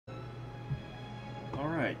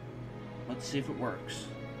Alright, let's see if it works.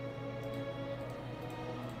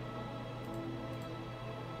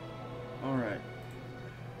 Alright.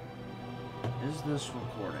 Is this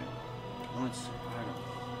recording? Let's see.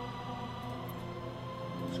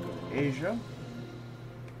 Let's go to Asia.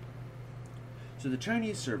 So the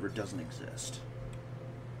Chinese server doesn't exist.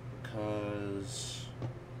 Because...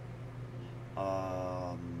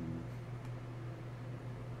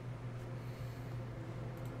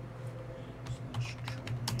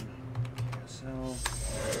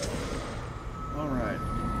 Alright.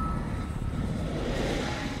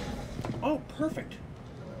 Oh, perfect.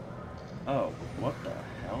 Oh, what the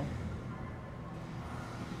hell?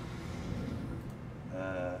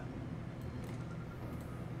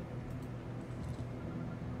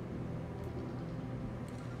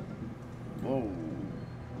 Whoa.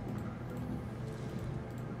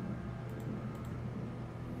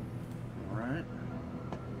 Alright.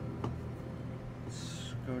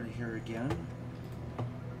 Let's go to here again.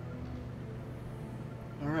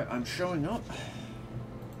 Alright, I'm showing up.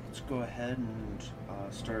 Let's go ahead and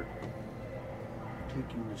start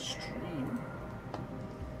taking the stream.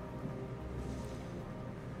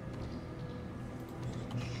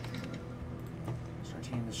 Start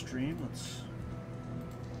taking the stream. Let's...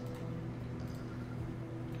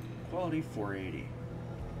 Quality 480.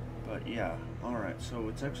 But yeah, alright, so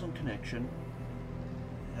it's excellent connection.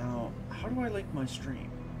 Now, how do I link my stream?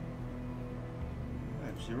 I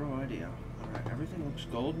have zero idea. Alright, everything looks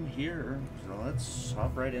golden here, so let's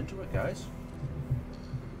hop right into it, guys.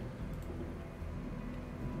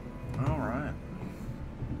 Alright.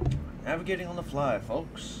 Navigating on the fly,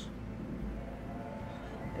 folks.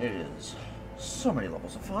 It is so many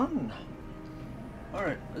levels of fun.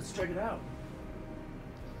 Alright, let's check it out.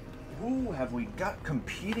 Who have we got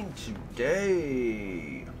competing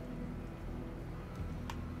today?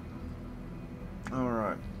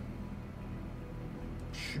 Alright.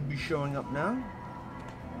 Should be showing up now.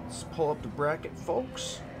 Let's pull up the bracket,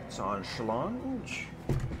 folks. It's on Challenge.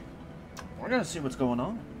 We're gonna see what's going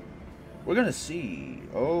on. We're gonna see.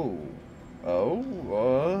 Oh.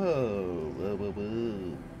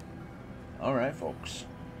 Alright, folks.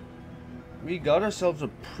 We got ourselves a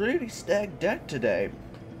pretty stacked deck today.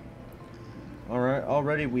 Alright,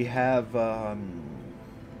 already we have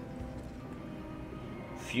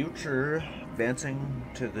Future advancing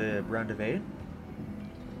to the round of 8.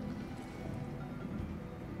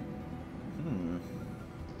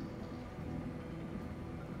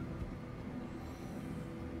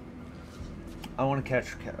 I want to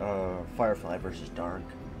catch Firefly versus Dark.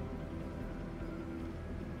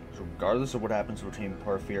 So regardless of what happens between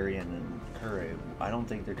Porphyrion and Curry, I don't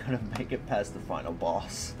think they're going to make it past the final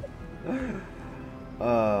boss.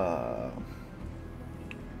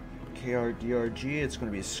 KRDRG, it's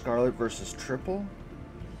going to be Scarlet versus Triple.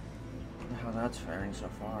 I wonder how that's faring so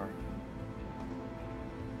far.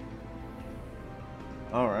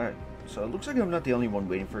 Alright, so it looks like I'm not the only one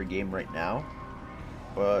waiting for a game right now.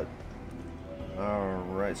 But,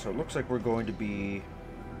 alright, so it looks like we're going to be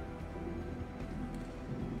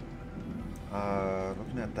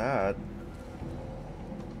looking at that.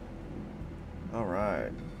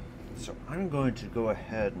 Alright. So I'm going to go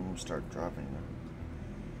ahead and start dropping them.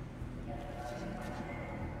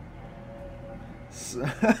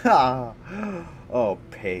 Oh,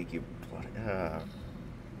 Peg, you bloody...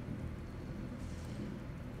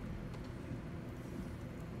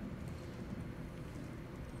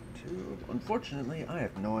 Unfortunately, I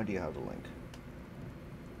have no idea how to link.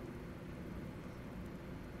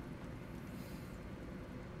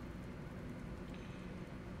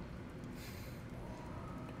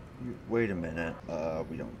 Wait a minute.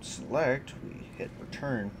 We don't select. We hit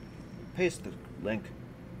return. Paste the link.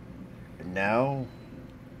 And now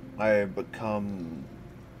I become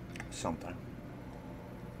something.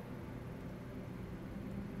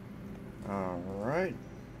 Alright.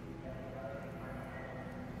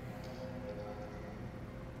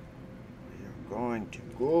 We are going to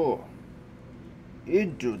go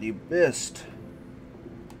into the best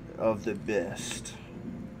of the best.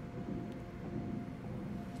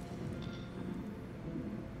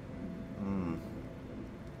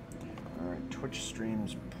 Twitch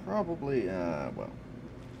streams probably, well.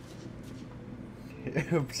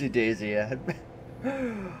 Oopsie daisy, yeah,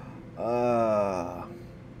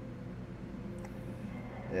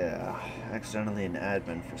 accidentally an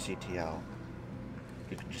admin for CTL.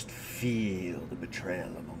 You can just feel the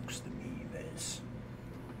betrayal amongst the memers.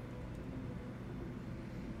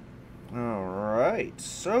 Alright,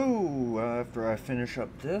 so after I finish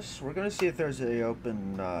up this, we're gonna see if there's a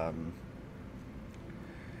open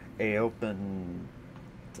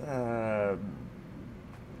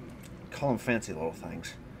call them fancy little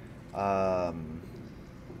things.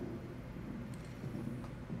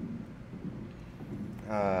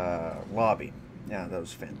 Lobby. Yeah,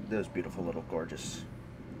 those beautiful little gorgeous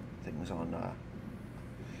things on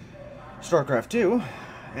Starcraft 2,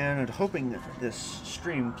 and hoping that this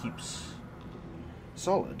stream keeps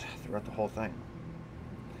solid throughout the whole thing.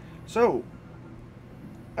 So,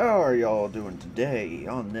 how are y'all doing today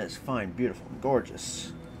on this fine, beautiful, and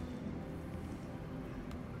gorgeous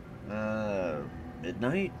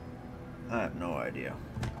midnight? I have no idea.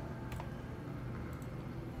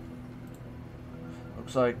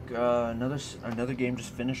 Looks like another game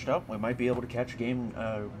just finished up. We might be able to catch a game.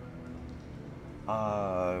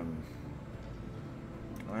 I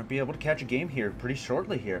might be able to catch a game here pretty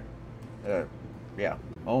shortly here. Yeah.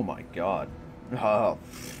 Oh my God.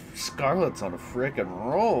 Scarlet's on a frickin'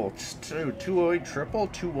 roll. 208 triple,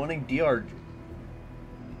 2-1ing DR.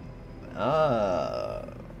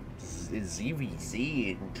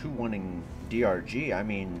 ZVZ and 2-1ing DRG. I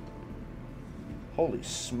mean, holy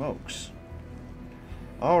smokes.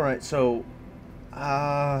 Alright, so,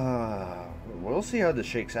 we'll see how this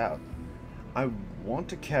shakes out. I want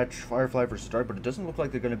to catch Firefly vs. Dark, but it doesn't look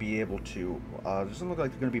like they're going to be able to, doesn't look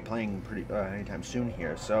like they're going to be playing anytime soon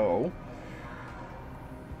here, so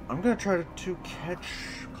I'm going to try to catch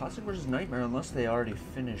Classic vs. Nightmare unless they already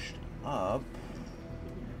finished up.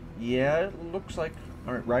 Yeah, it looks like,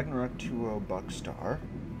 alright, Ragnarok 2-0 Buckstar.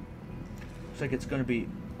 Looks like it's going to be,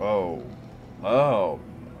 well,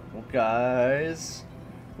 guys,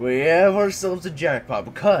 we have ourselves a jackpot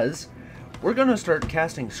because we're going to start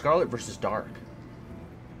casting Scarlet vs. Dark.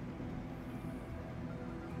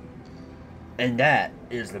 And that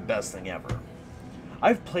is the best thing ever.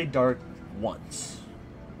 I've played Dark once.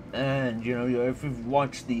 And, you know, if you've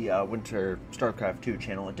watched the Winter Starcraft 2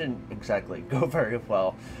 channel, it didn't exactly go very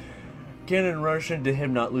well. Cannon rushed into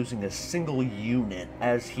him not losing a single unit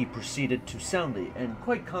as he proceeded to soundly and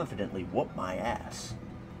quite confidently whoop my ass.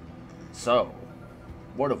 So,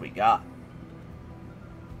 what have we got?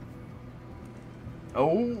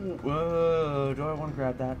 Oh, do I want to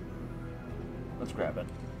grab that? Let's grab it.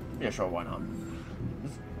 Yeah, sure, why not?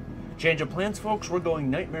 Change of plans, folks. We're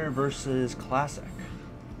going Nightmare versus Classic.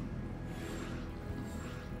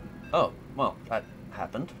 Oh, well, that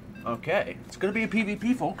happened. Okay, it's going to be a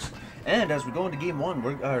PvP, folks. And as we go into Game 1,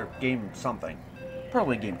 we're, Game something.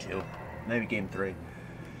 Probably Game 2. Maybe Game 3.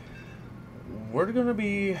 We're going to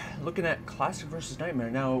be looking at Classic versus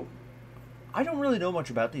Nightmare. Now, I don't really know much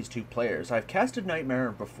about these two players. I've casted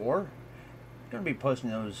Nightmare before. Going to be posting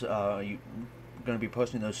those,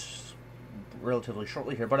 relatively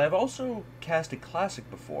shortly here. But I've also casted Classic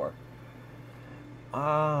before.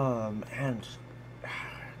 And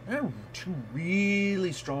they're two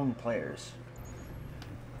really strong players.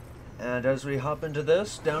 And as we hop into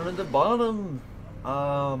this, down at the bottom,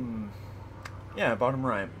 yeah, bottom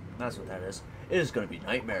right, that's what that is. It is going to be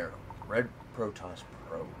Nightmare, Red Protoss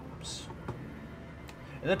Probes.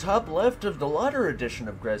 In the top left of the latter edition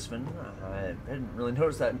of Gresvin, I didn't really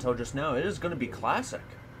notice that until just now, it is going to be Classic.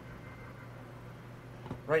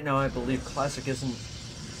 Right now, I believe Classic isn't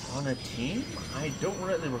on a team. I don't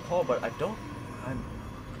really recall, but I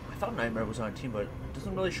thought Nightmare was on a team, but it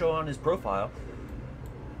doesn't really show on his profile.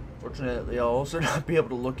 Fortunately, I'll also not be able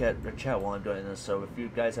to look at the chat while I'm doing this, so if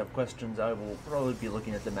you guys have questions, I will probably be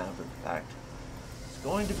looking at them after the fact. It's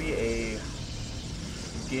going to be a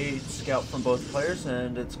Gauge Scout from both players,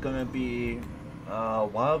 and it's going to be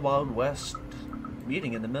Wild Wild West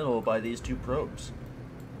meeting in the middle by these two probes.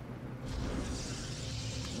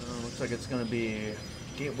 Looks like it's going to be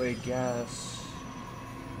Gateway Gas.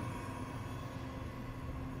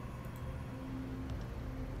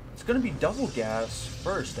 It's going to be double gas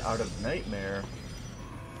first out of Nightmare.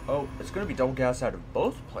 Oh, it's going to be double gas out of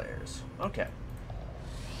both players. Okay.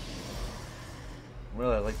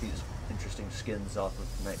 Really, I like these interesting skins off of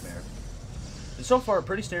Nightmare. And so far, a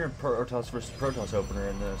pretty standard Protoss versus Protoss opener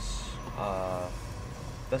in this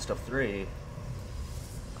best of 3.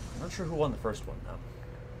 I'm not sure who won the first one, though.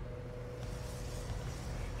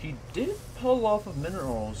 He did pull off of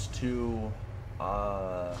minerals to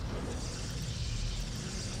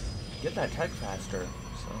get that tech faster,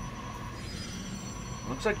 so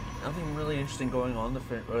looks like nothing really interesting going on.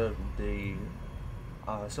 The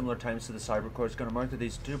similar times to the Cybercore is going to mark that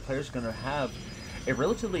these two players are going to have a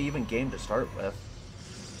relatively even game to start with.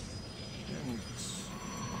 And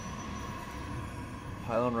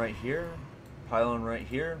pylon right here, pylon right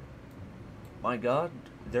here. My God,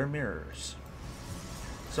 they're mirrors.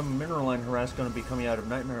 Some mineral line harass going to be coming out of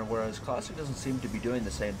Nightmare, whereas Classic doesn't seem to be doing the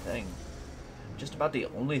same thing. Just about the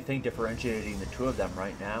only thing differentiating the two of them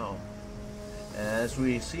right now. As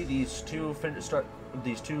we see these two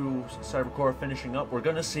Cybercore finishing up, we're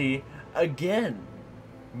going to see again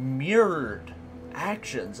mirrored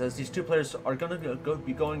actions as these two players are going to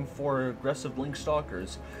be going for aggressive Blink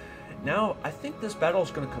Stalkers. Now, I think this battle is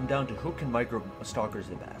going to come down to who can micro Stalkers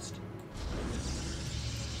the best.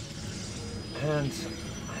 And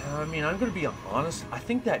I mean, I'm going to be honest, I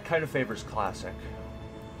think that kind of favors Classic.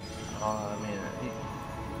 I mean,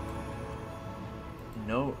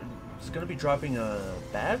 no, it's going to be dropping a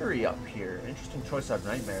battery up here. Interesting choice out of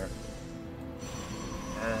Nightmare.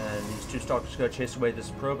 And these two Stalkers going to chase away this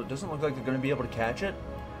probe. It doesn't look like they're going to be able to catch it.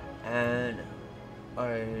 And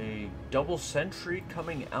a double sentry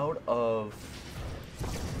coming out of...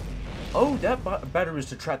 Oh, that battery was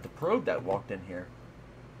to trap the probe that walked in here.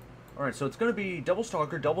 Alright, so it's going to be double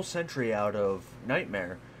Stalker, double sentry out of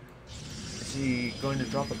Nightmare. Is he going to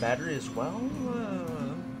drop a battery as well?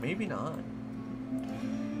 Maybe not.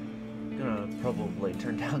 I'm going to probably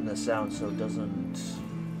turn down the sound so it doesn't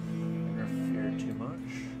interfere too much.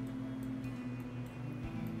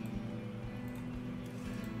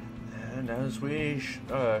 And as we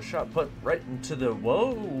shot put right into the...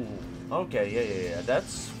 Whoa! Okay, yeah.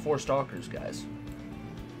 That's 4 Stalkers, guys.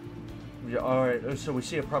 Alright, so we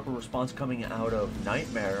see a proper response coming out of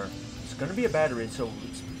Nightmare. It's going to be a battery, so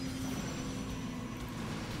it's...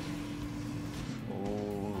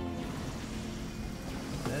 Oh.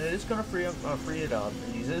 And it is going to free it up.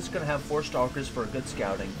 He's just going to have 4 Stalkers for a good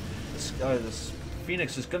scouting. This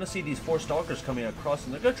Phoenix is going to see these 4 Stalkers coming across,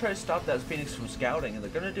 and they're going to try to stop that Phoenix from scouting, and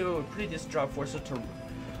they're going to do a pretty decent job forcing it to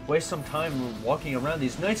waste some time walking around.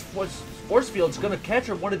 These nice force field's going to catch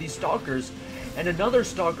one of these Stalkers, and another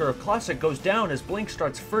Stalker of Classic goes down as Blink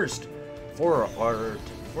starts first for our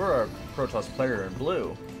Protoss player in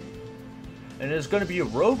blue. And it is going to be a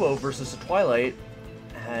Robo versus a Twilight,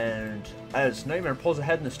 and as Nightmare pulls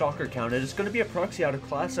ahead in the Stalker count, it is going to be a proxy out of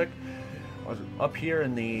Classic up here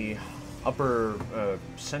in the upper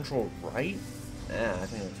central right. Yeah, I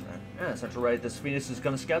think that's right. Yeah, central right. This Phoenix is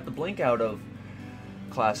going to scout the Blink out of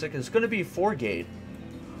Classic. It's going to be 4 gate,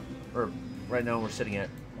 or right now we're sitting at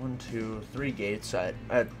 1, 2, 3 gates at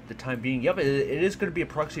the time being. Yep, it is going to be a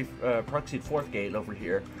proxied 4th gate over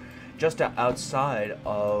here, just outside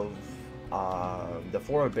of the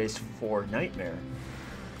forward base for Nightmare.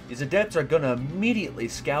 These Adepts are going to immediately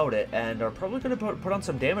scout it and are probably going to put on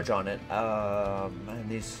some damage on it. And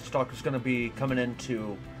these Stalkers going to be coming in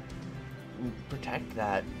to protect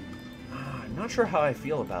that. I'm not sure how I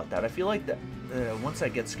feel about that. I feel like that once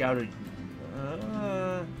that gets scouted,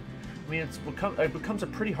 I mean, it becomes a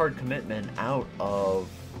pretty hard commitment out of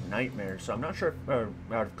Nightmare. So I'm not sure if,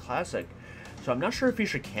 out of Classic. So I'm not sure if he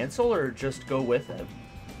should cancel or just go with it.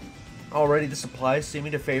 Already the supplies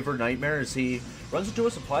seeming to favor Nightmare as he runs into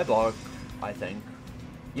a supply block, I think.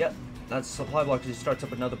 Yep, that's a supply block as he starts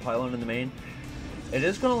up another pylon in the main. It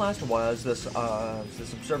is going to last a while as this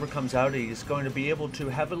observer comes out. He's going to be able to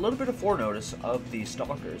have a little bit of forenotice of the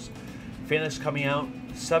Stalkers. Phoenix coming out,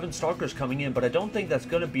 7 Stalkers coming in, but I don't think that's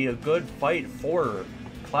going to be a good fight for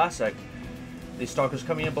Classic. These Stalkers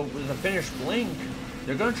coming in, but with a finished Blink,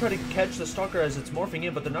 they're going to try to catch the Stalker as it's morphing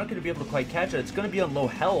in, but they're not going to be able to quite catch it. It's going to be on low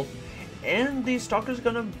health. And these Stalkers are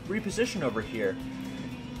going to reposition over here.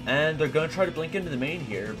 And they're going to try to blink into the main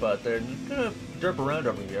here, but they're going to derp around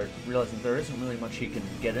over here, realizing there isn't really much he can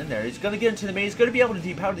get in there. He's going to get into the main. He's going to be able to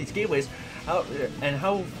depowder these gateways.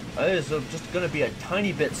 Is just going to be a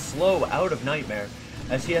tiny bit slow out of Nightmare,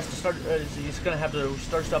 as he has to start. He's going to have to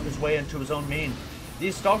stop his way into his own main.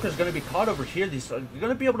 These Stalkers are going to be caught over here. They're going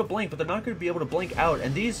to be able to blink, but they're not going to be able to blink out,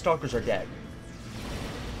 and these Stalkers are dead.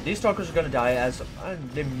 These Stalkers are going to die as...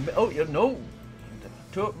 no!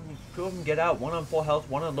 Two of them get out. One on full health,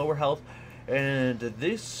 one on lower health. And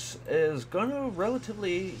this is going to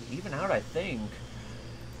relatively even out, I think.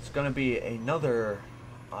 It's going to be another...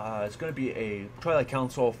 it's going to be a Twilight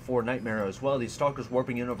Council for Nightmare as well. These Stalkers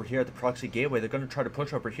warping in over here at the proxy gateway. They're going to try to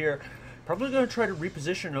push over here. Probably going to try to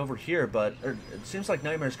reposition over here, but it seems like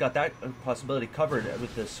Nightmare's got that possibility covered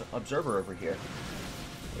with this observer over here.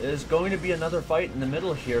 There's going to be another fight in the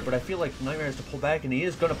middle here, but I feel like Nightmare has to pull back, and he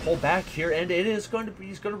is going to pull back here, and it is going to be,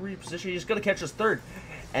 he's going to reposition, he's going to catch his 3rd,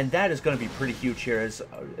 and that is going to be pretty huge here, as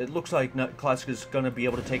it looks like Classic is going to be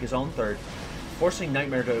able to take his own 3rd, forcing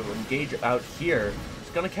Nightmare to engage out here. He's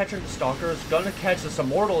going to catch the Stalker, he's going to catch this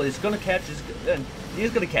Immortal, he's going to catch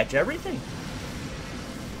he's going to catch everything.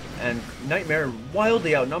 And Nightmare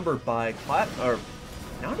wildly outnumbered by or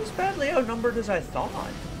not as badly outnumbered as I thought.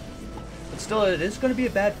 But still, it is going to be a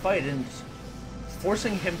bad fight, and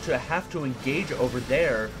forcing him to have to engage over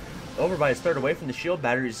there, over by his 3rd away from the shield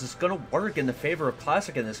batteries, is going to work in the favor of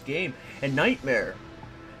Classic in this game. And Nightmare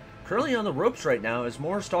currently on the ropes right now as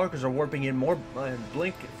more Stalkers are warping in. More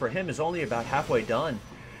Blink for him is only about halfway done.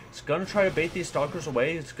 He's going to try to bait these Stalkers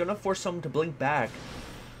away. He's going to force someone to blink back.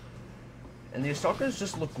 And the Stalkers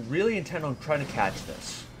just look really intent on trying to catch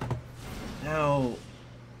this. Now,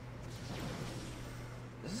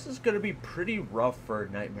 this is going to be pretty rough for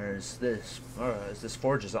Nightmare as this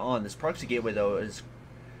Forge is on. This Proxy Gateway, though, is...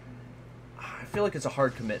 I feel like it's a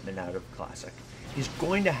hard commitment out of Classic. He's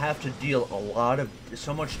going to have to deal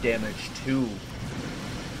so much damage to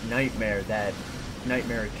Nightmare that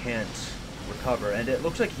Nightmare can't recover. And it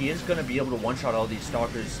looks like he is going to be able to one-shot all these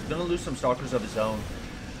Stalkers. He's going to lose some Stalkers of his own,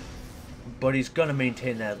 but he's going to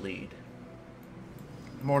maintain that lead.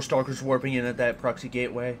 More Stalkers warping in at that Proxy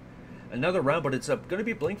Gateway. Another round, but it's going to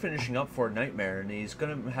be Blink finishing up for Nightmare, and he's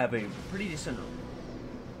going to have a pretty decent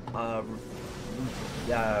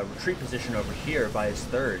retreat position over here by his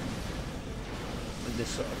third.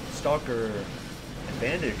 This Stalker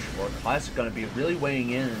advantage for Classic going to be really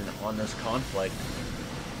weighing in on this conflict,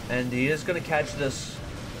 and he is going to catch the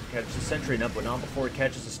Sentry up, but not before he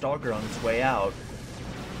catches the Stalker on its way out.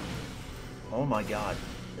 Oh my god,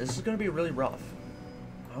 this is going to be really rough.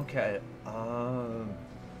 Okay, a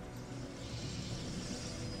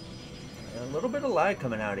little bit of lag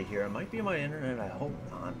coming out of here. It might be my internet, I hope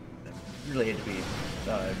not. I really hate to be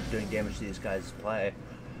doing damage to these guys' play.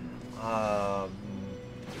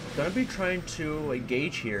 Gonna be trying to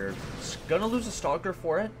engage here. It's gonna lose a Stalker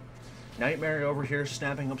for it. Nightmare over here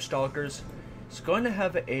snapping up Stalkers. It's going to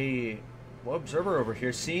have a Observer over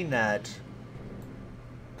here seeing that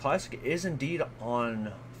Classic is indeed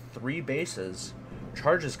on 3 bases.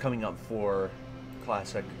 Charges coming up for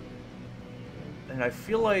Classic. And I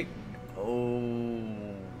feel like,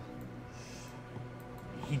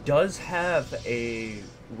 he does have a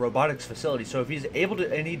robotics facility, so if he's able to,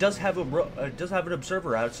 and he does have an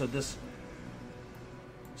observer out, so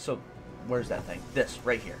where's that thing? This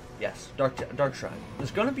right here. Yes, Dark Shrine.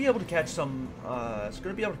 It's going to be able to catch some. It's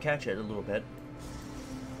going to be able to catch it a little bit.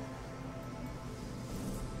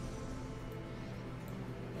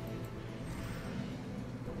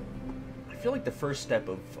 I feel like the first step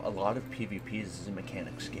of a lot of PvPs is a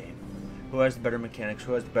mechanics game. Who has the better mechanics?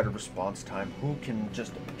 Who has the better response time? Who can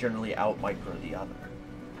just generally out-micro the other?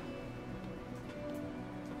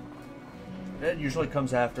 It usually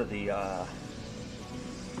comes after the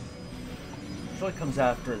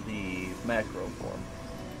macro form.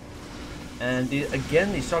 And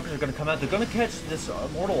again, these Stalkers are going to come out. They're going to catch this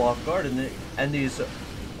Immortal off guard, and these.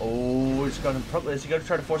 Oh, is he going to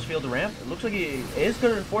try to force field the ramp? It looks like he is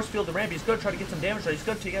going to force field the ramp. He's going to try to get some damage. He's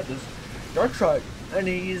going to take out this Dark Shrine, and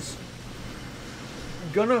he's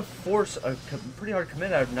gonna force a pretty hard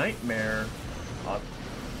commit out of Nightmare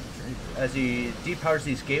as he depowers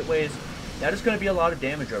these gateways. That is going to be a lot of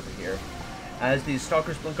damage over here. As these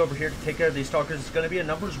Stalkers blink over here to take care of these Stalkers, it's going to be a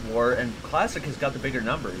numbers war, and Classic has got the bigger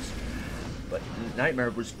numbers. But Nightmare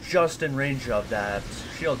was just in range of that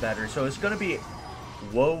shield battery, so it's going to be...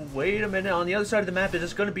 Whoa, wait a minute. On the other side of the map, it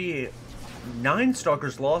is going to be 9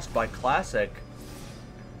 Stalkers lost by Classic.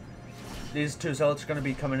 These 2 Zealots are going to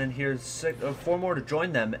be coming in here, 4 more to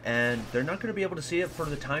join them, and they're not going to be able to see it for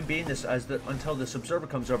the time being until this Observer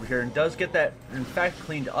comes over here and does get that, in fact,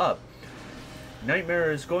 cleaned up.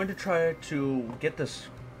 Nightmare is going to try to get this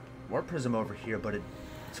Warp Prism over here, but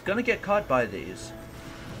it's going to get caught by these.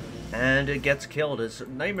 And it gets killed as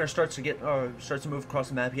Nightmare starts to move across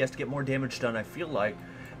the map. He has to get more damage done, I feel like.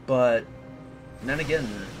 But then again,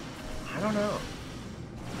 I don't know.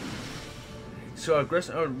 So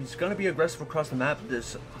aggressive. He's going to be aggressive across the map.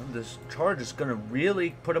 This charge is going to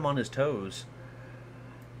really put him on his toes.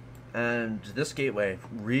 And this gateway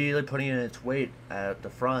really putting in its weight at the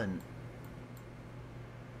front.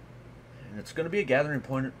 And it's going to be a gathering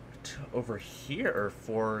point over here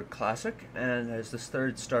for Classic. And as this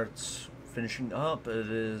third starts finishing up, it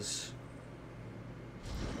is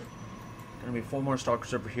going to be 4 more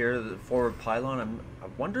Stalkers over here. The forward pylon. I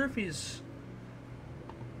wonder if he's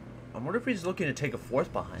looking to take a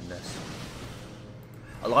 4th behind this.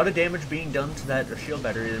 A lot of damage being done to that shield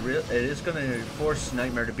battery. It is going to force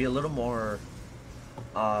Nightmare to be a little more,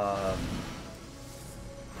 I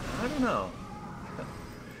don't know.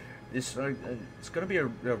 It's going to be a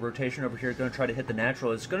rotation over here. Going to try to hit the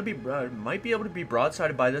natural. It's going to be might be able to be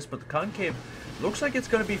broadsided by this, but the concave looks like it's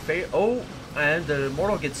going to be and the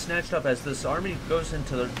Immortal gets snatched up as this army goes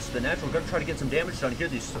into the natural. Going to try to get some damage done here.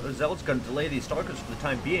 These Zealots going to delay these Stalkers for the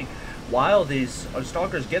time being, while these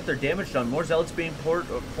Stalkers get their damage done. More Zealots being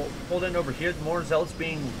pulled in over here. More Zealots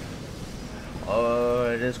being.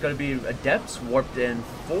 It is going to be Adepts warped in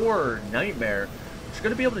for Nightmare. Which is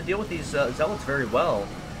going to be able to deal with these Zealots very well.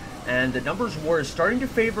 And the numbers war is starting to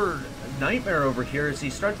favor Nightmare over here as he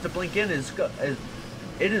starts to blink in. It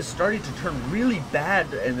is starting to turn really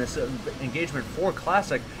bad in this engagement for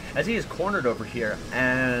Classic as he is cornered over here.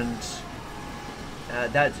 And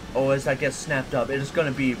as that gets snapped up, it is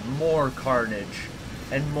going to be more carnage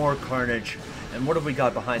and more carnage. And what have we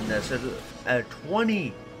got behind this?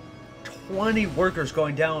 20 workers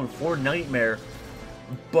going down for Nightmare,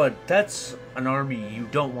 but that's an army you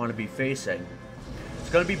don't want to be facing. It's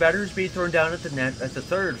going to be batteries being thrown down at the net at the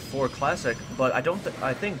third for Classic, but I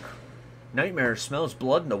think Nightmare smells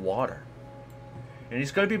blood in the water. And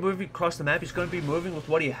he's going to be moving across the map. He's going to be moving with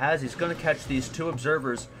what he has. He's going to catch these two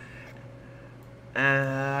observers.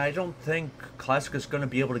 I don't think Classic is going to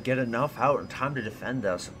be able to get enough out in time to defend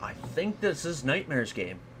this. I think this is Nightmare's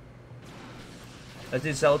game. As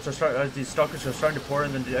these zealots as these stalkers are starting to pour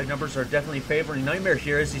in, the numbers are definitely favoring Nightmare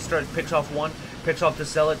here as he picks off the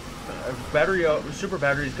zealot. Super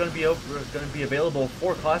battery is going to be available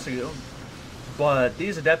for Classic, but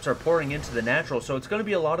these adepts are pouring into the natural, so it's going to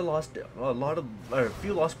be a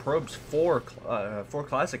few lost probes for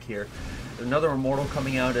Classic here. Another immortal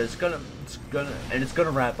coming out is gonna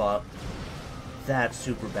wrap up that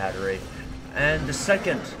super battery, and the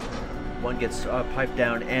second one gets piped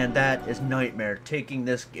down, and that is Nightmare taking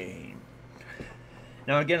this game.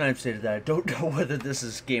 Now again, I've stated that I don't know whether this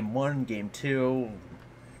is game 1, game 2,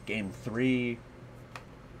 game 3,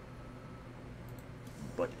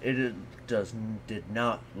 but it did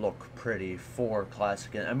not look pretty for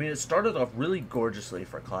Classic. I mean, it started off really gorgeously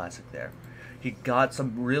for Classic there. He got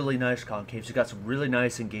some really nice concaves. He got some really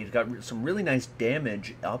nice engage. Got some really nice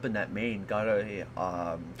damage up in that main. Got a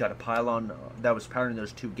pylon that was powering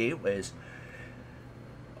those two gateways.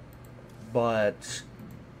 But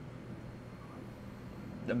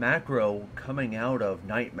the macro coming out of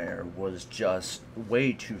Nightmare was just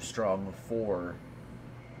way too strong for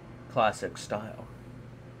Classic style.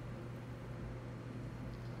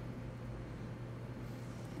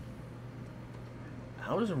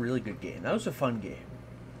 That was a really good game. That was a fun game.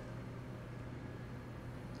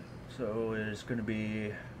 So there's going to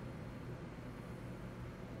be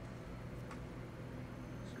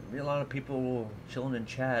a lot of people chilling in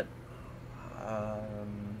chat. Got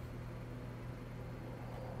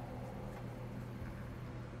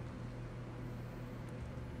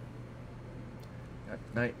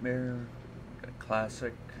Nightmare, got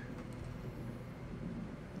Classic.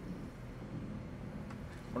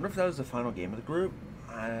 Wonder if that was the final game of the group.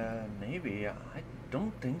 Maybe. I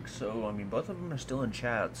don't think so. I mean, both of them are still in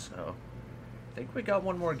chat, so I think we got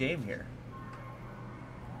one more game here.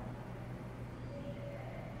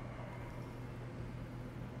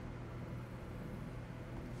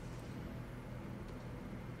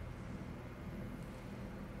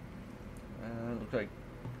 Looks like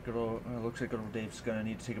good old Dave's gonna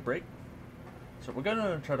need to take a break, so we're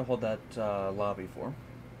gonna try to hold that lobby for him.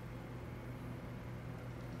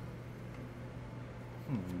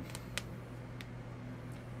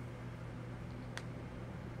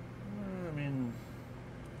 I mean,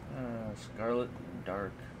 Scarlet and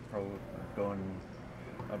Dark probably are going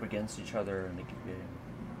up against each other, and it could be.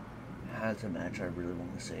 That's a match I really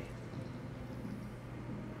want to see.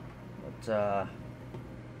 But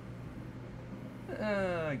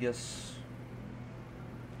I guess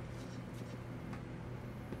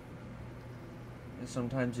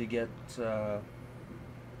sometimes you get a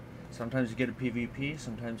PvP,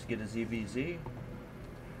 sometimes you get a ZVZ. In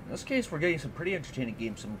this case, we're getting some pretty entertaining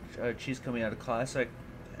games. Some cheese coming out of Classic,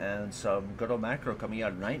 and some good old macro coming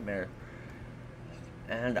out of Nightmare.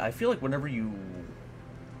 And I feel like whenever you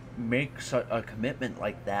make a commitment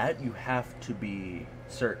like that, you have to be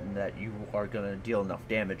certain that you are going to deal enough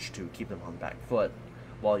damage to keep them on the back foot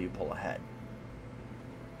while you pull ahead.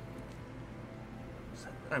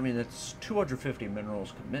 I mean, it's 250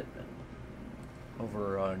 minerals commitment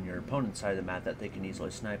over on your opponent's side of the map that they can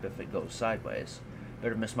easily snipe if it goes sideways.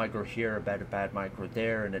 Better miss micro here, bad micro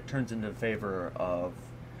there, and it turns into favor of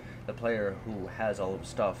the player who has all of the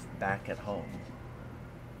stuff back at home.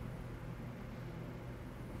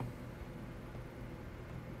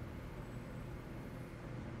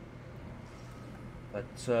 But,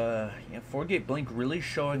 yeah, 4-Gate Blink really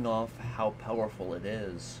showing off how powerful it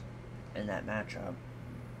is in that matchup.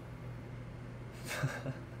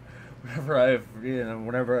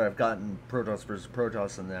 Whenever I've gotten Protoss versus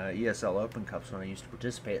Protoss in the ESL Open Cups when I used to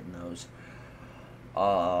participate in those,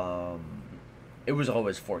 it was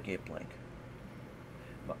always 4-Gate Blink.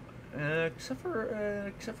 Except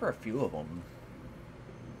for a few of them.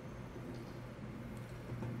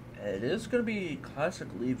 It is going to be Classic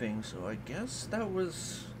leaving, so I guess that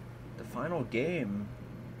was the final game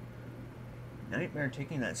Nightmare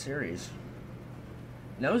taking that series.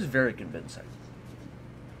 And that was very convincing.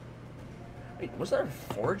 Wait, was there a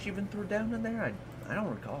forge even thrown down in there? I don't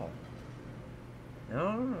recall.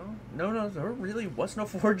 No, there really was no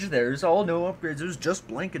forge there. There's all no upgrades. It was just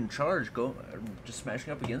blank and charge, just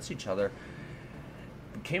smashing up against each other.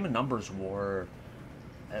 It became a numbers war.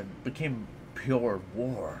 It became pure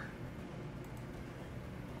war.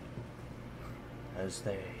 As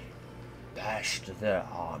they bashed their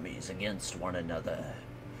armies against one another.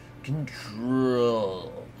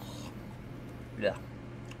 Control. Yeah.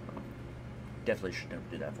 Definitely should never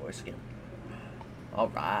do that voice again.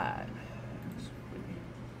 Alright.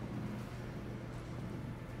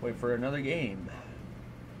 Wait for another game.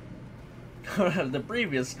 The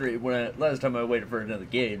previous stream, last time I waited for another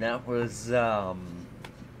game, that was, that's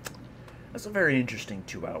a very interesting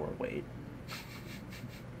 2-hour wait.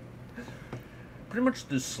 Pretty much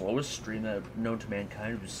the slowest stream that I've known to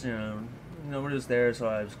mankind. It was, nobody was there, so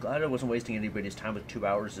I was glad I wasn't wasting anybody's time with 2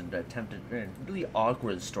 hours and attempted, really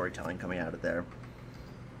awkward storytelling coming out of there.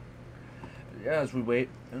 But yeah, as we wait,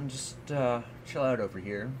 and just, chill out over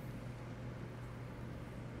here.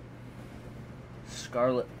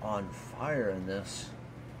 Scarlet on fire in this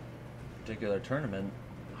particular tournament.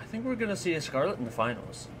 I think we're gonna see a Scarlet in the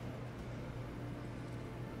finals.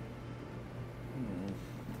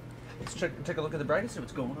 Let's take a look at the bracket, see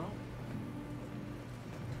what's going on.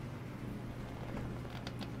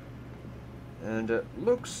 And it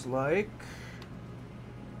looks like,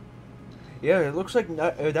 yeah, it looks like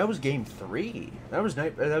that was game 3. That was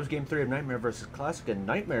game 3 of Nightmare vs. Classic, and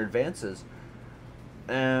Nightmare advances.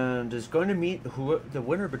 And is going to meet the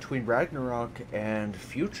winner between Ragnarok and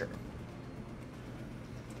Future.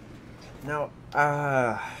 Now,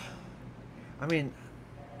 I mean,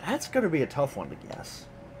 that's going to be a tough one to guess.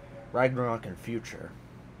 Ragnarok and Future.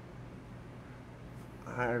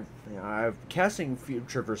 I'm casting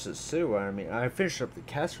Future versus Sue. I mean, I finished up the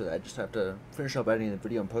cast for that. I just have to finish up editing the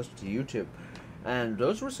video and post it to YouTube. And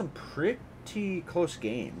those were some pretty close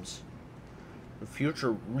games. The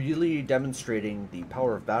Future really demonstrating the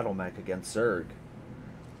power of battle mech against Zerg.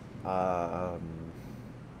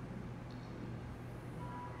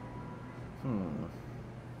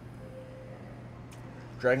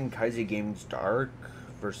 Dragon Kaiji Games Dark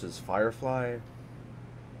versus Firefly.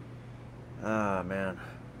 Ah, man.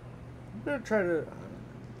 I'm gonna try to.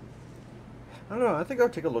 I don't know. I think I'll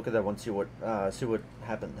take a look at that one. See what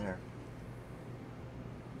happened there.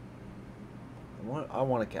 I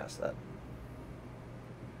want to cast that.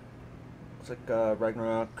 Looks like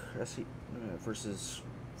Ragnarok versus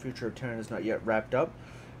Future of 10 is not yet wrapped up.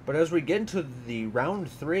 But as we get into the round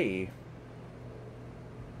 3,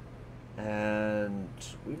 and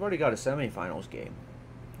we've already got a semifinals game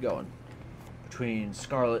going between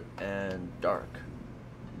Scarlet and Dark.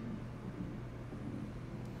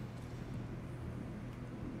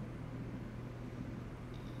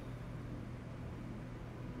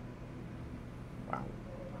 Wow.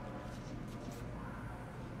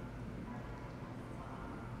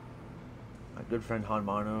 My good friend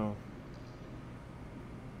Hanmano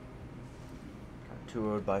got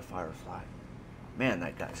 2-0'd by Firefly. Man,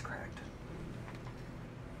 that guy's cracked.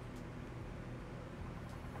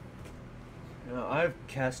 Now, I've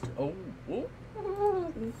cast...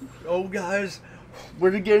 Oh, guys.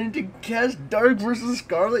 We're getting to cast Dark versus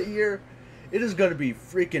Scarlet here. It is going to be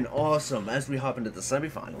freaking awesome as we hop into the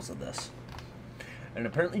semifinals of this. And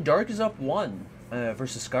apparently Dark is up 1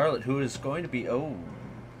 versus Scarlet, who is going to be...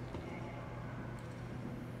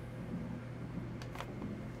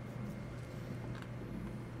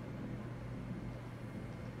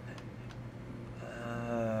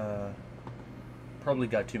 Probably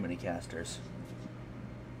got too many casters.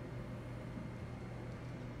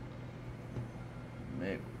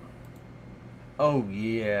 Maybe. Oh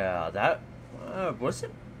yeah, that was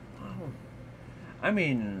it. Oh. I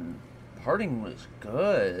mean, Parting was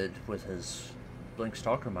good with his Blink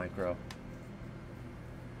Stalker micro.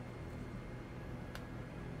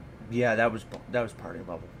 Yeah, that was Parting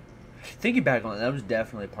level. Thinking back on it, that was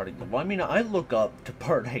definitely Parting level. I mean, I look up to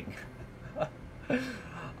Parting.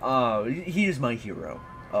 He is my hero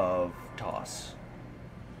of Toss.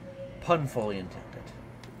 Pun fully intended.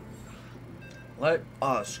 Let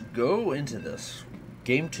us go into this.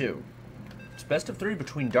 Game 2. It's best of 3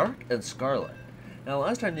 between Dark and Scarlet. Now,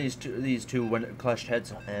 last time these two clashed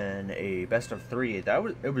heads in a best of 3,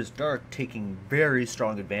 it was Dark taking very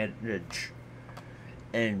strong advantage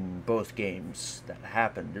in both games that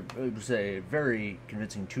happened. It was a very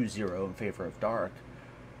convincing 2-0 in favor of Dark.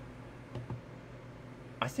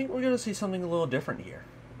 I think we're going to see something a little different here.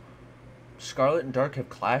 Scarlet and Dark have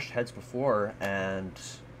clashed heads before, and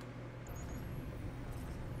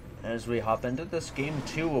as we hop into this game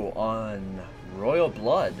 2 on Royal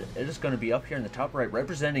Blood. It is going to be up here in the top right,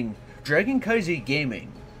 representing Dragon Kaiser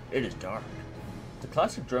Gaming. It is dark. The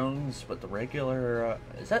classic drones, but the regular...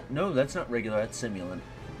 is that... no, that's not regular, that's simulant.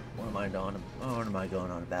 What am I going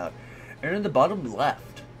on about? And in the bottom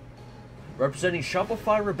left, representing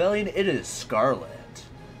Shopify Rebellion, it is Scarlet.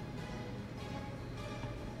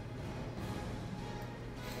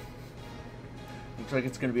 Looks like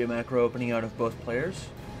it's going to be a macro opening out of both players.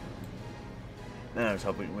 Man, I was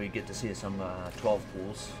hoping we get to see some 12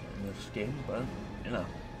 pools in this game, but, you know.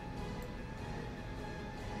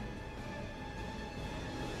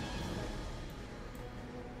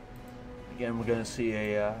 Again, we're going to see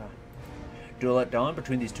a duel at dawn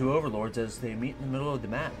between these two overlords as they meet in the middle of the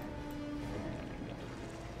map.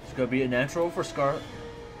 It's going to be a natural for Scarlet.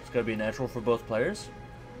 It's going to be a natural for both players.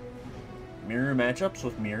 Mirror matchups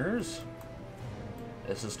with mirrors.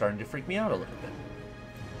 This is starting to freak me out a little bit.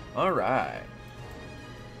 Alright.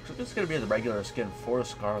 So this is going to be the regular skin for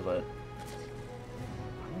Scarlet.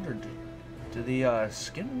 I wonder, do the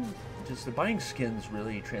skin... does the buying skins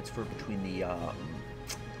really transfer between the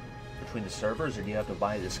servers, or do you have to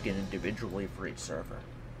buy the skin individually for each server?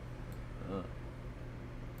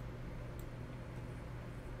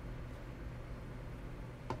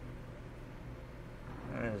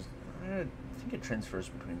 I think it transfers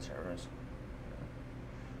between servers.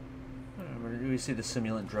 Do we see the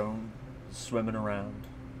simulant drone swimming around?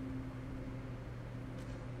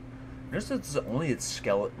 Notice that it's only its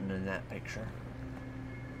skeleton in that picture.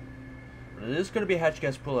 But it is going to be a hatch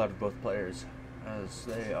gas pull out of both players, as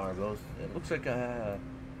they are both... it looks like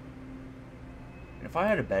if I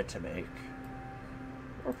had a bet to make,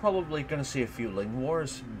 we're probably going to see a few Ling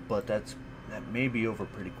Wars, but that may be over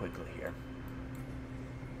pretty quickly here.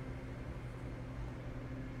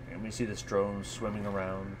 And we see this drone swimming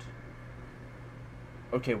around.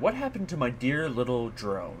 Okay, what happened to my dear little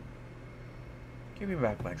drone? Give me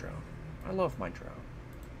back my drone. I love my drone.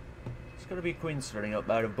 It's going to be Queen starting up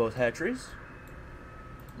out of both hatcheries.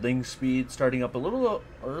 Ling speed starting up a little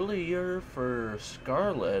earlier for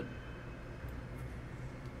Scarlet.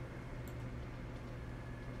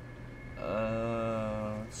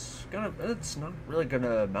 It's not really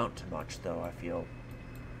gonna amount to much though, I feel.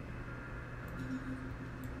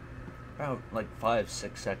 About like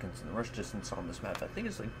 5-6 seconds, and the rush distance on this map I think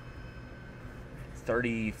it's like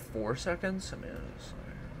 34 seconds. I mean,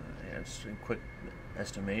 it's a quick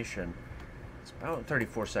estimation. It's about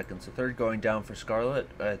 34 seconds. The third going down for Scarlet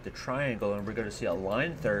at the triangle, and we're going to see a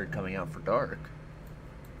line third coming out for Dark.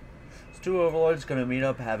 These two overlords going to meet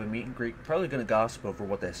up, have a meet and greet, probably going to gossip over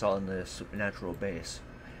what they saw in the supernatural base.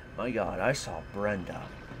 My God, I saw Brenda.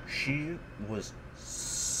 She was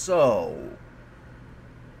so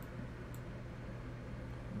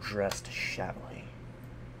dressed shabbily.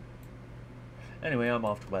 Anyway, I'm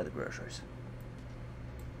off to buy the groceries.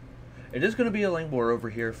 It is going to be a Ling War over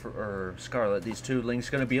here for Scarlet. These two Lings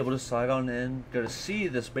going to be able to slide on in. Going to see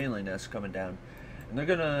this Baneling nest coming down, and they're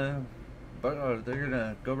gonna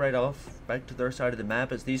go right off back to their side of the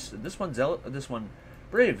map. As this one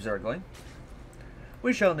Brave Zergling.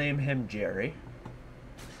 We shall name him Jerry,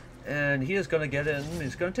 and he is going to get in.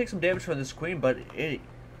 He's going to take some damage from this queen, but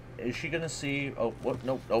is she going to see? Oh, what?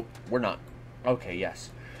 Nope, nope, we're not. Okay, yes.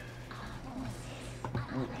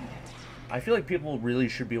 I feel like people really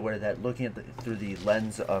should be aware that looking at through the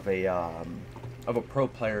lens of a pro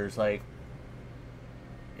player is like,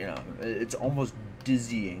 you know, it's almost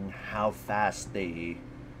dizzying how fast they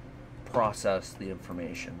process the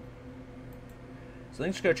information. So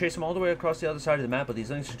Link's going to chase him all the way across the other side of the map, but these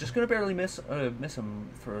Lings are just going to barely miss him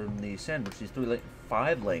from the sandwich. These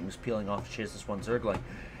 5 Lings peeling off to chase this one Zergling.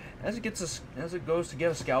 As it goes to get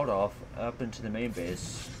a scout off up into the main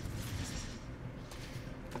base.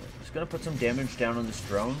 Going to put some damage down on this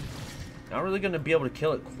drone. Not really going to be able to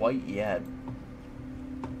kill it quite yet.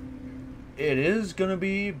 It is going to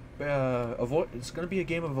be it's going to be a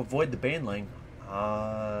game of avoid the Baneling.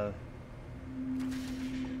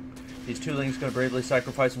 These two Lings going to bravely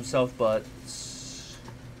sacrifice himself, but it's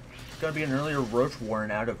going to be an earlier Roach Warren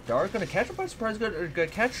out of Dark. Going to catch him by surprise. Going to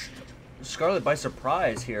catch Scarlet by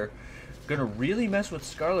surprise here. Going to really mess with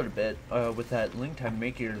Scarlet a bit with that Ling time,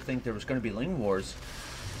 making her think there was going to be Ling Wars.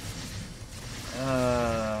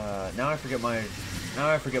 Now I forget my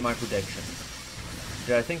prediction.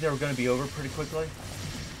 Did I think they were going to be over pretty quickly?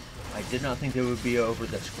 I did not think they would be over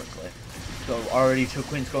this quickly. So already 2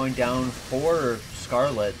 queens going down for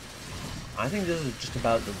Scarlet. I think this is just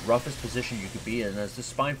about the roughest position you could be in. As the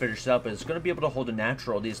spine finishes up, it's going to be able to hold a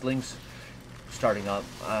natural. These Lings starting up,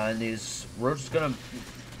 and these Roaches going to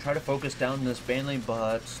try to focus down this Baneling,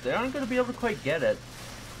 but they aren't going to be able to quite get it.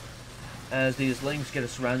 as these lings get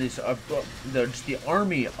us around. Just the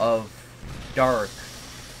army of Dark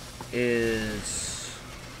is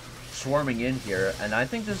swarming in here, and I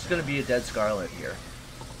think this is going to be a dead Scarlet here.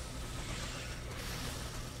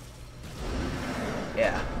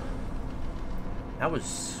 Yeah. That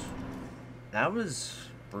was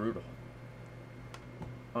brutal.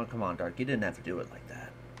 Oh, come on, Dark. You didn't have to do it like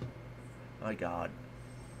that. My God.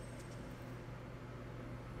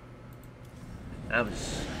 That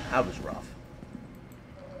was rough.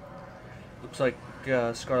 Looks like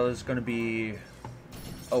Scarlet's gonna be...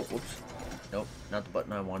 Oh, whoops. Nope, not the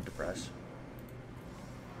button I wanted to press.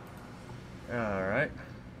 Alright.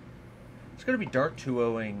 It's gonna be Dark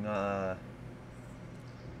 2-0-ing,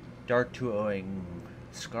 Dark 2-0-ing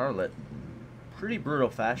Scarlet. Pretty brutal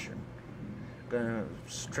fashion.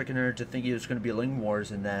 Tricking her to think it was gonna be Ling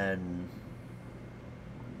Wars, and then...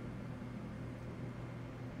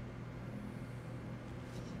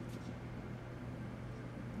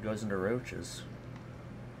 goes into roaches.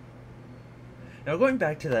 Now, going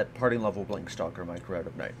back to that parting level Blink Stalker micro out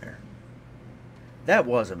of Nightmare. That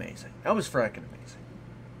was amazing. That was fracking amazing.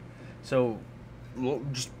 So,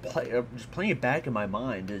 just playing it back in my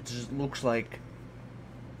mind, it just looks like...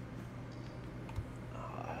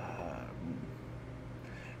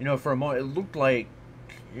 you know, for a moment, it looked like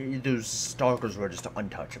those Stalkers were just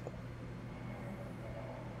untouchable.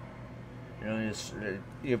 You know,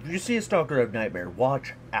 if you see a Stalker of Nightmare,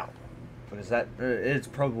 watch out. Because that it's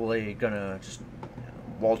probably gonna just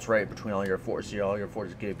waltz right between all your forces. All your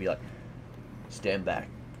forces are gonna be like, stand back.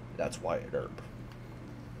 That's Wyatt Earp.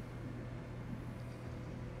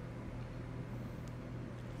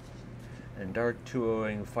 And Dark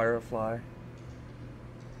 2-0-ing Firefly.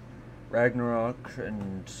 Ragnarok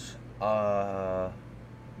and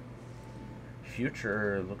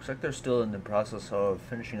Future, looks like they're still in the process of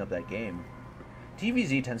finishing up that game.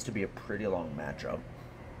 DVZ tends to be a pretty long matchup.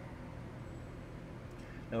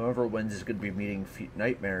 Now, whoever wins is going to be meeting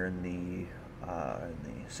Nightmare in the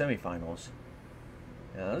semifinals.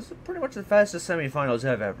 Yeah, this is pretty much the fastest semifinals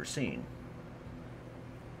I've ever seen.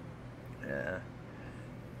 Yeah.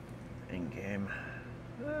 In game.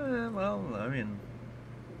 Well, I mean,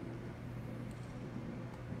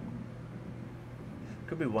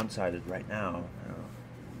 could be one-sided right now.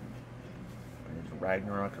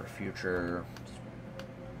 Ragnarok or Future,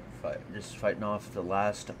 just fighting off the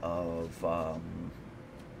last of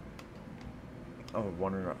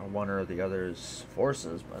one or the other's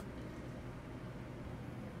forces, but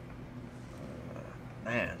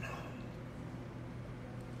man,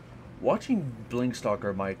 watching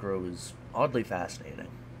Blinkstalker Micro is oddly fascinating.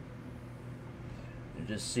 You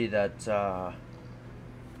just see that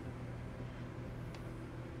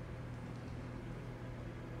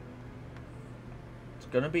it's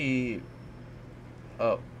gonna be...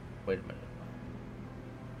 Oh, wait a minute.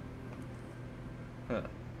 Huh.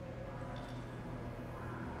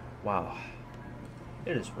 Wow.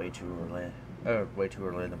 It is way too early. Way too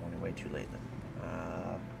early in the morning, way too late in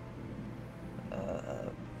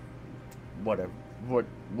the...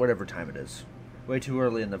 whatever time it is. Way too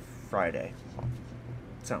early in the Friday.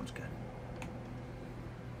 Sounds good.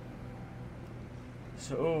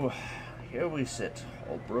 So, here we sit,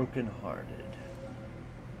 all broken-hearted.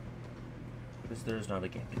 Because there's not a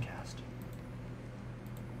game to cast.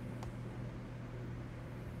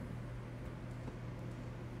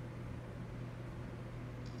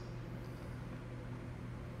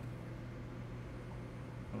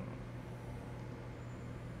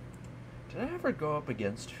 Did I ever go up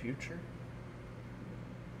against Future?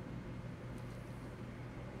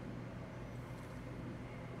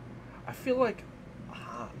 I feel like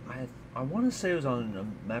I want to say it was on a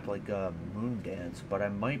map like Moon Dance, but I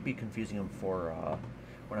might be confusing him for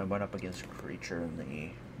when I went up against Creature in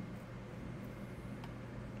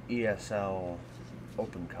the ESL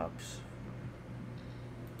Open Cups.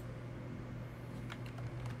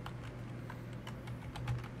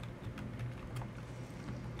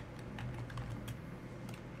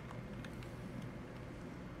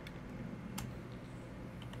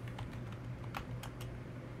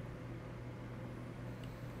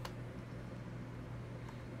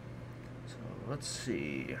 Let's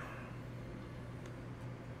see.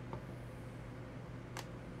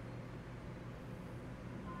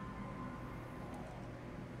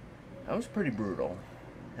 That was pretty brutal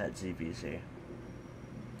at ZVZ.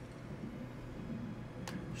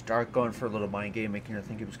 Stark going for a little mind game, making her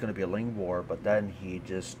think it was going to be a Ling War, but then he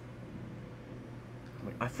just...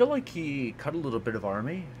 I feel like he cut a little bit of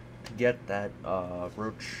army to get that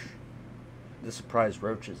roach, the surprise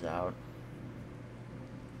roaches out.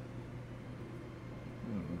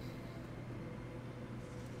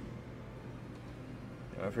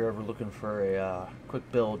 If you're ever looking for a quick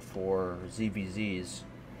build for ZVZs,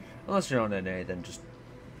 unless you're on NA, then just,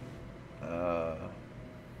 you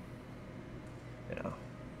know,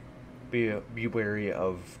 be wary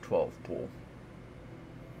of 12 pool.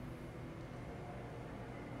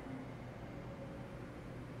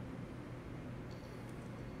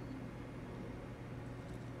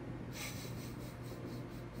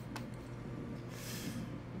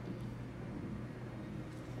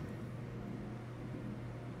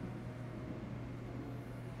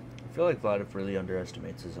 I feel like Vladiv really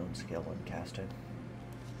underestimates his own skill in casting.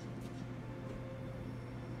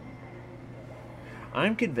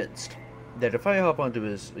 I'm convinced that if I hop onto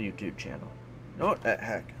his YouTube channel, you know what,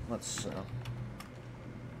 heck, let's,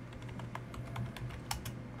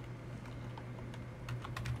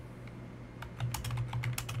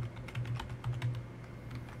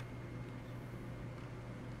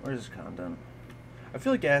 where's his content? I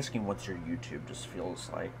feel like asking what's your YouTube just feels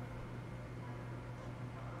like,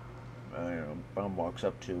 you know, Bum walks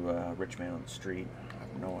up to a rich man on the street. I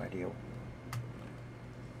have no idea.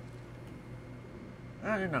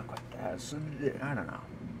 Not quite that. So, I don't know.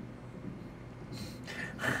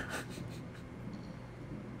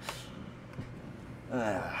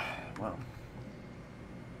 Well.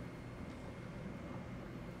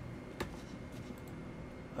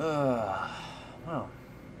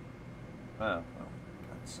 Well,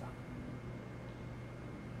 that's,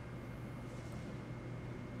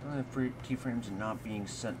 keyframes and not being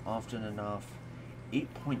sent often enough.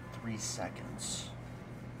 8.3 seconds.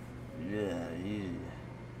 Yeah.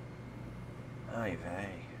 Ay vey.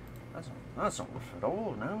 That's not rough at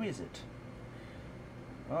all, now is it?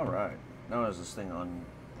 Alright. Now there's this thing on...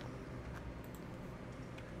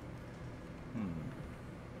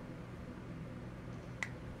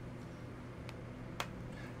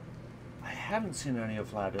 I haven't seen any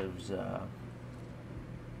of Vladiv's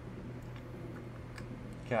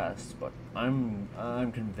casts, but I'm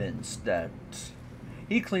convinced that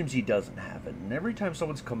he claims he doesn't have it, and every time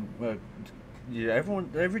someone's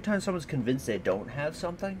every time someone's convinced they don't have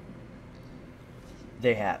something,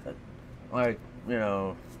 they have it. Like, you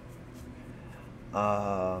know,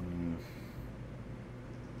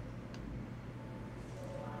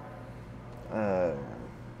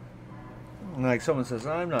 like someone says,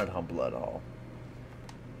 I'm not humble at all.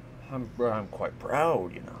 I'm quite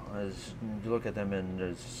proud, you know. As you look at them and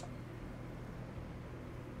there's,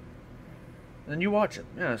 and you watch it.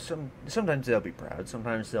 Yeah, sometimes they'll be proud.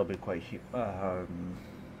 Sometimes they'll be quite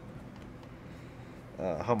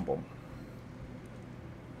humble.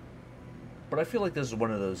 But I feel like this is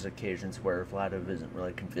one of those occasions where Vladiv isn't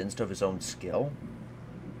really convinced of his own skill.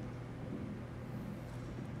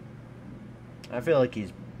 I feel like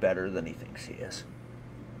he's better than he thinks he is.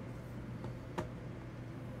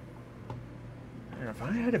 And if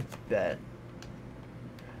I had a bet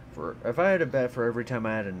for every time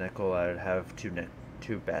I had a nickel, I'd have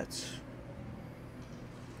two bets.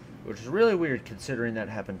 Which is really weird considering that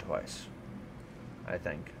happened twice. I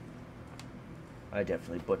think. I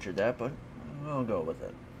definitely butchered that, but I'll go with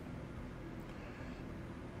it.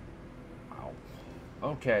 Wow.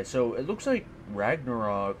 Okay, so it looks like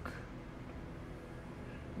Ragnarok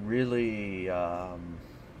really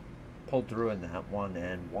pulled through in that one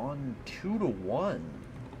and won 2-1.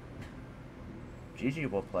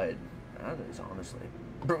 GG well played. That is honestly.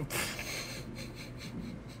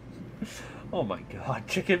 Oh my god,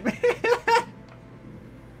 chicken man.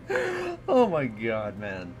 Oh my god,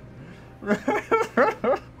 man.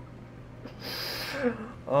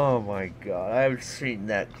 Oh my god, I've seen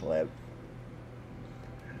that clip.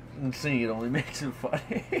 And seeing it only makes it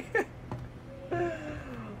funny.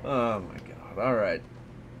 Oh my god, alright.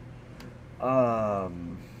 I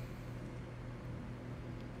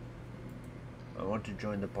want to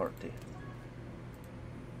join the party.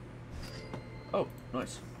 Oh,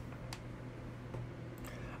 nice.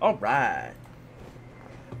 Alright.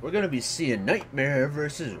 We're gonna be seeing Nightmare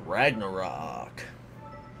versus Ragnarok.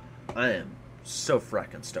 I am so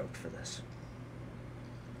frickin' stoked for this.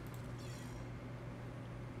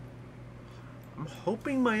 I'm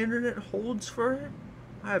hoping my internet holds for it.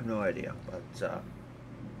 I have no idea, but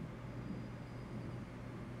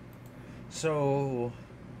so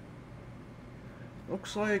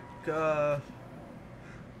looks like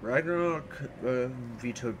Ragnarok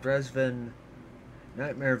vetoed Bresvin,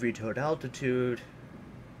 Nightmare vetoed Altitude.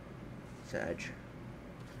 Sag.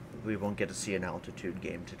 We won't get to see an Altitude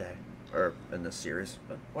game today, or in this series,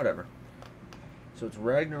 but whatever. So it's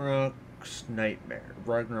Ragnarok's Nightmare.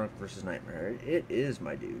 Ragnarok versus Nightmare. It is,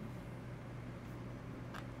 my dude.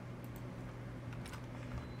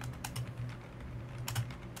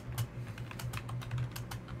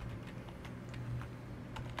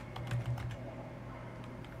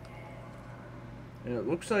 And it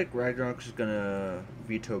looks like Ragnarok is gonna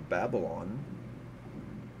veto Babylon.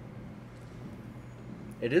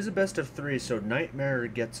 It is a best of 3, so Nightmare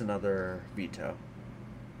gets another veto.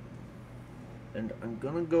 And I'm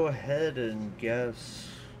gonna go ahead and guess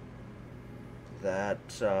that,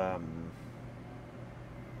 I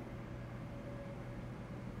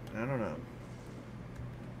don't know.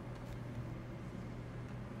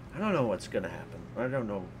 I don't know what's gonna happen. I don't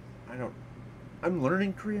know. I'm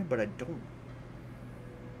learning Korean, but I don't.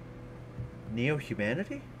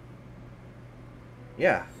 Neo-humanity?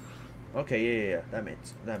 Yeah. Okay, yeah. That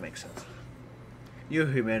makes sense.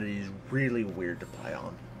 Neo-humanity is really weird to play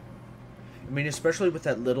on. I mean, especially with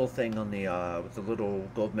that little thing on the with the little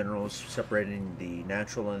gold minerals separating the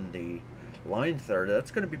natural and the line third.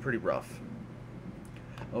 That's going to be pretty rough.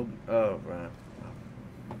 Oh,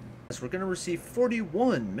 yes, we're going to receive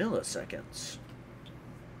 41 milliseconds.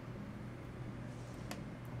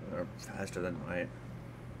 Faster than light.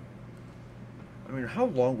 I mean, how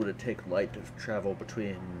long would it take light to travel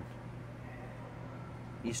between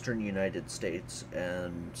Eastern United States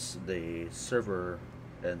and the server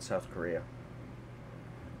in South Korea?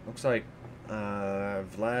 Looks like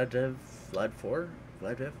Vladiv,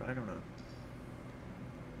 I don't know.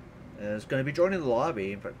 Is going to be joining the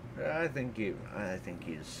lobby, but I think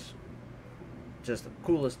he's just the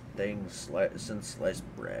coolest thing since sliced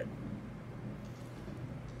bread.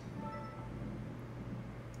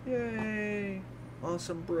 Yay!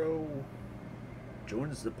 Awesome, bro.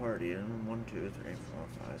 Joins the party. 1, 2, 3, 4,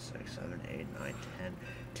 5, 6, 7, 8, 9, 10.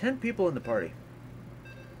 10 people in the party.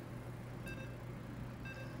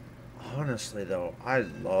 Honestly, though, I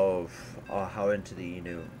love how Into the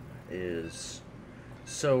Inu is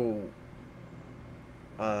so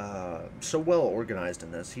so well organized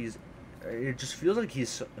in this. It just feels like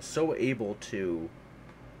he's so able to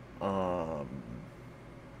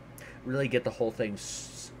really get the whole thing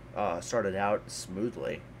started out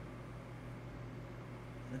smoothly.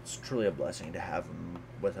 It's truly a blessing to have him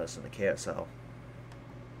with us in the KSL.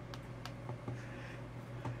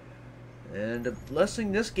 And a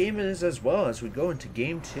blessing this game is as well, as we go into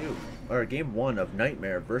game 1 of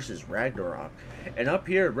Nightmare versus Ragnarok. And up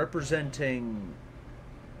here representing,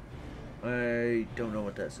 I don't know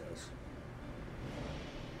what that says.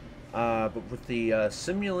 But with the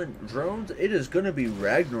simulant drones, it is going to be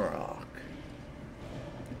Ragnarok.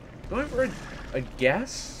 Going for a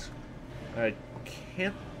guess? I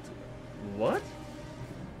can't... What?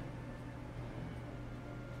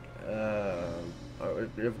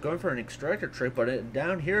 Going for an extractor trick, but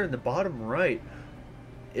down here in the bottom right,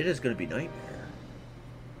 it is going to be Nightmare.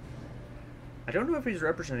 I don't know if he's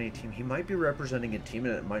representing a team. He might be representing a team,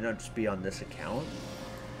 and it might not just be on this account.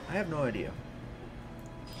 I have no idea.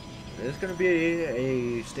 It is going to be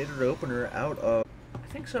a standard opener out of... I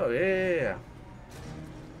think so, yeah.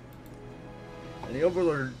 And the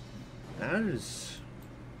Overlord... That is...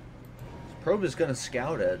 This probe is going to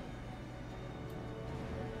scout it.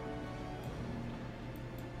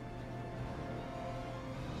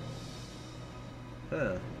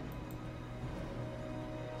 Huh.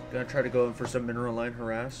 Gonna try to go in for some mineral line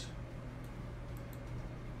harass.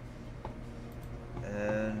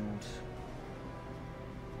 And...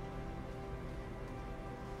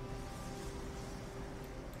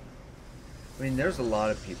 I mean, there's a lot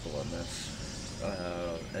of people in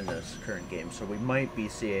this current game, so we might be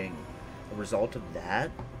seeing a result of that.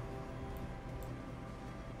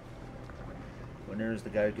 Winner is the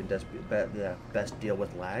guy who can best deal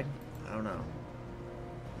with lag. I don't know.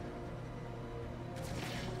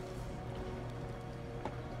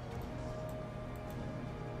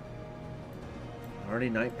 Already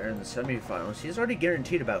Nightmare in the semifinals. He's already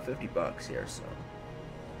guaranteed about $50 here, so.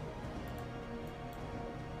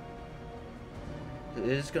 It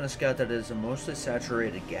is going to scout that it is a mostly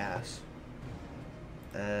saturated gas.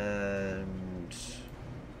 And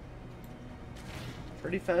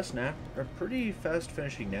pretty fast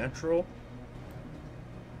finishing natural.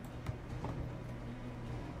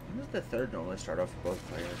 When does the third normally start off for both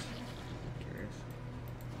players? I'm curious.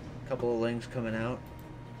 A couple of lings coming out.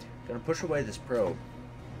 Gonna push away this probe.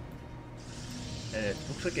 And it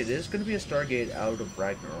looks like it is gonna be a Stargate out of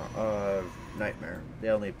Ragnarok, Nightmare. The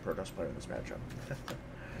only Protoss player in this matchup.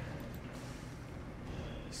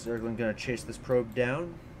 Zerglin gonna chase this probe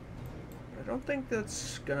down. I don't think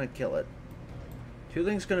that's gonna kill it. Two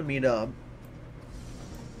things gonna meet up.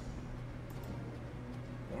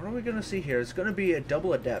 What are we gonna see here? It's gonna be a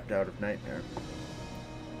double adept out of Nightmare.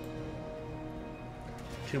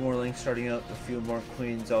 Two more links starting up, a few more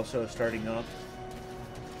queens also starting up.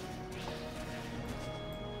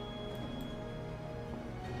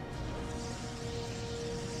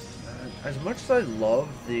 As much as I love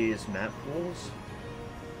these map pools,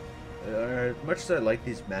 as much as I like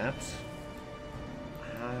these maps,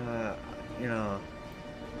 you know,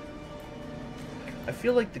 I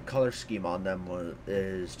feel like the color scheme on them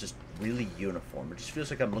is just really uniform. It just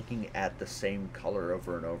feels like I'm looking at the same color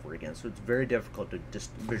over and over again, so it's very difficult to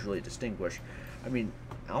visually distinguish. I mean,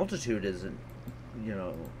 altitude isn't, you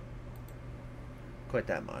know, quite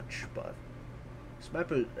that much, but this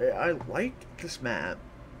map is, I like this map.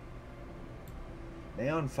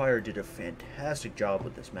 Neon Fire did a fantastic job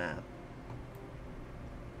with this map.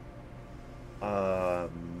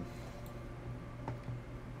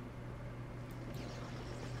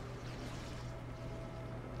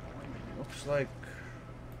 Looks like,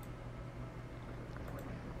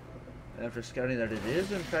 after scouting that it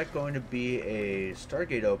is in fact going to be a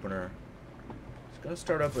Stargate opener. It's going to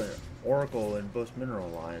start up an Oracle in both mineral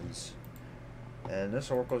lines, and this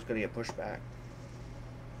Oracle is going to get pushed back.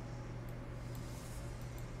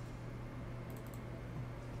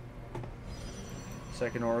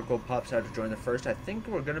 Second Oracle pops out to join the first. I think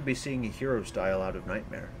we're going to be seeing a hero style out of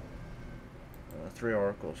Nightmare. 3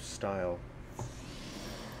 Oracle style.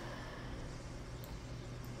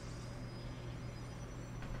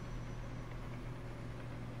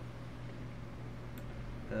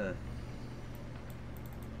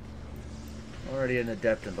 Already an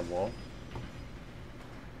adept in the wall.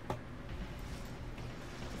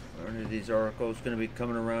 One of these oracles going to be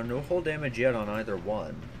coming around. No hull damage yet on either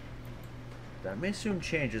one. That may soon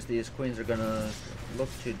change as these queens are going to look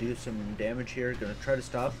to do some damage here. Going to try to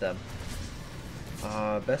stop them.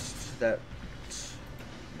 Best that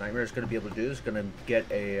Nightmare is going to be able to do is going to get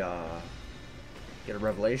a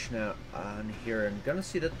revelation out on here, and going to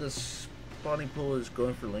see that this spawning pool is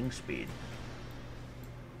going for ling speed.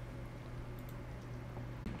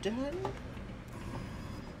 Done?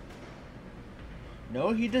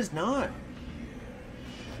 No, he does not.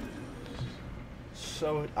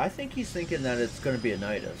 So I think he's thinking that it's going to be a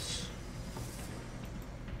Nidus.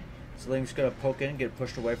 So Ling's going to poke in, get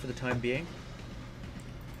pushed away for the time being.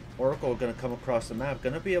 Oracle going to come across the map,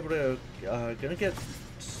 going to be able to, going to get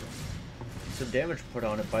some damage put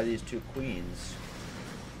on it by these 2 queens.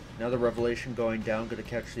 Another revelation going down, going to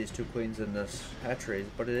catch these 2 queens in this hatchery,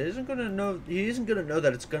 but it isn't going to know. He isn't going to know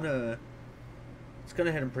that it's going to hit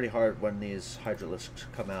him pretty hard when these Hydralisks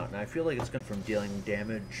come out, and I feel like it's going from dealing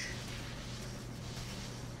damage.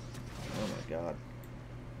 Oh my god!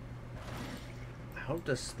 I hope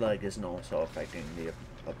this leg isn't also affecting the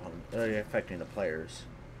opponent, affecting the players.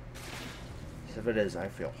 If it is, I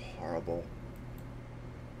feel horrible.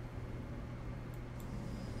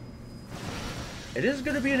 It is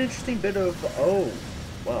going to be an interesting bit of, oh,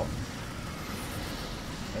 well,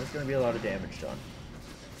 there's going to be a lot of damage done.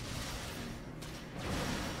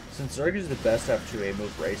 Since Zerg is the best F2A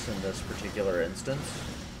move race in this particular instance,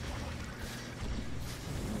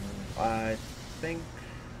 I think,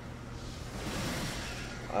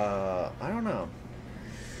 I don't know.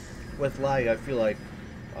 With lag, I feel like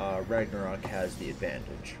Ragnarok has the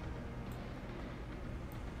advantage.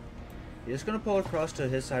 He is going to pull across to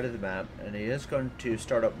his side of the map, and he is going to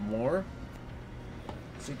start up more.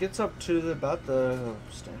 So he gets up to about the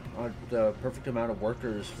perfect amount of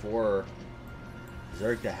workers for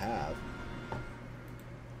Zerg to have.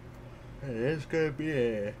 It is going to be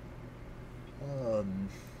a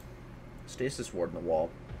stasis ward in the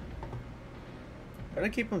wall. Gonna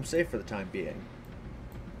keep him safe for the time being.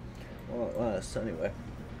 Well, at last, anyway.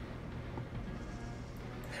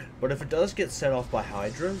 But if it does get set off by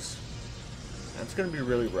Hydras, that's going to be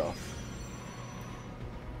really rough.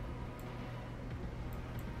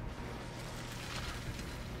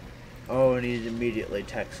 Oh, and he immediately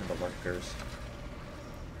techs into lurkers.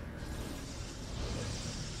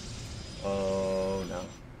 Oh, no.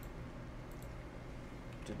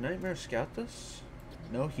 Did Nightmare scout this?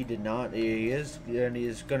 No, he did not. He is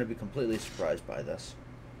going to be completely surprised by this.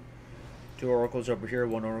 2 oracles over here,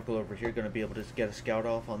 1 oracle over here, going to be able to get a scout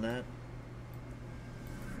off on that.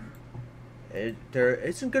 There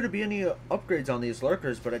isn't going to be any upgrades on these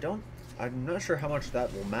lurkers, but I'm not sure how much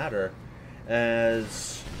that will matter,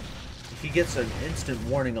 as he gets an instant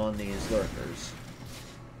warning on these lurkers.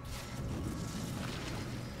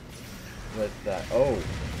 With that, oh,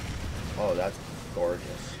 that's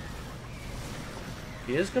gorgeous.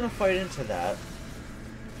 He is going to fight into that,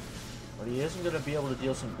 but he isn't going to be able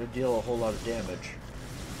to deal a whole lot of damage.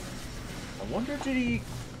 I wonder, did he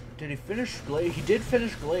finish Glaive? He did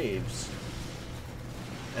finish Glaives.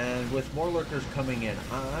 And with more lurkers coming in,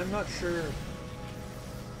 I'm not sure.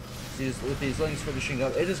 With these lings finishing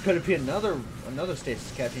up, it is going to be another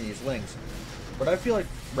stasis catching these lings. But I feel like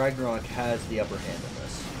Ragnarok has the upper hand in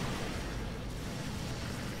this.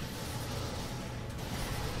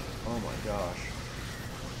 Oh my gosh.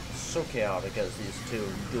 So chaotic as these two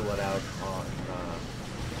duel it out on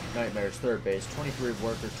Nightmare's third base. 23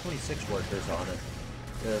 workers, 26 workers on it.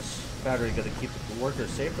 This battery going to keep the workers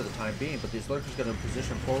safe for the time being, but these lurkers going to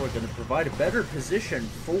position forward, going to provide a better position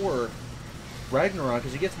for Ragnarok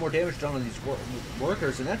as he gets more damage done on these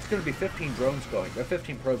workers, and that's going to be 15 probes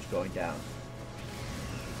going down.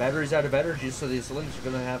 Battery's out of energy, so these lings are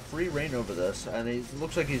going to have free reign over this, and it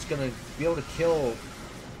looks like he's going to be able to kill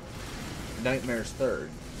Nightmare's third.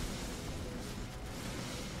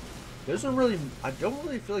 I don't really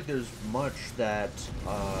feel like there's much that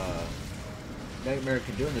Nightmare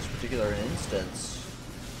can do in this particular instance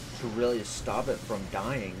to really stop it from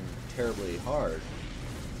dying terribly hard.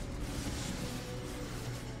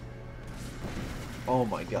 Oh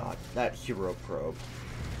my god, that hero probe.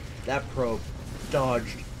 That probe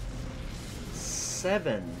dodged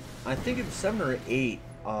 7, I think it was 7 or 8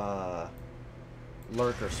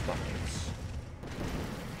 lurker spikes.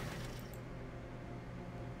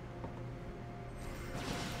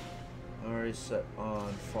 Already set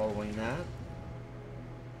on following that.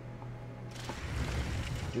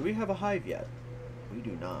 Do we have a hive yet? We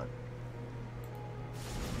do not.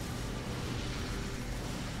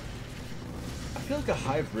 I feel like a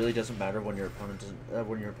hive really doesn't matter when your opponent doesn't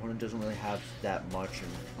really have that much in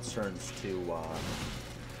concerns to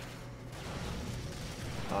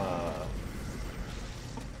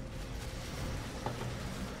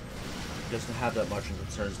doesn't have that much in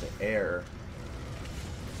concerns to air.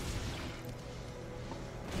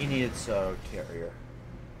 He needs a carrier.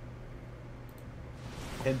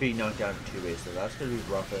 Him being knocked down to 2 base, that's going to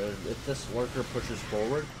be rough. If this lurker pushes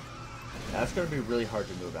forward, that's going to be really hard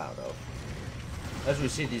to move out of. As we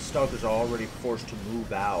see, these stalkers are already forced to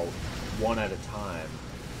move out one at a time.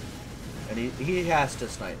 And he has to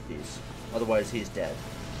snipe these, otherwise he's dead.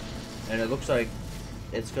 And it looks like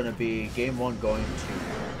it's going to be game 1 going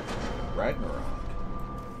to Ragnarok.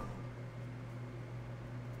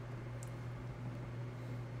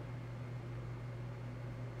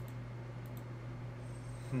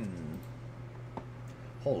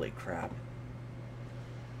 Holy crap.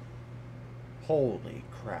 Holy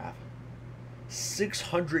crap.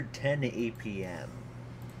 610 APM.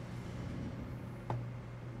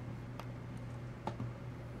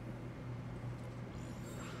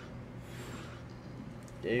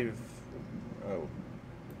 Dave. Oh.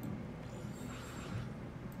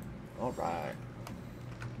 Alright.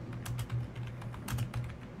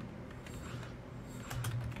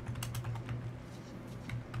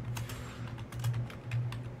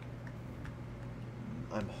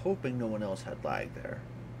 I'm hoping no one else had lag there.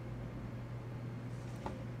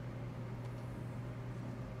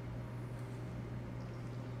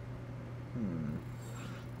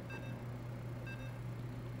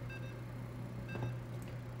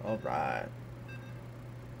 Alright.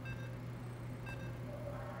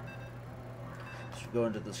 Let's go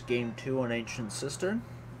into this game 2 on Ancient Cistern.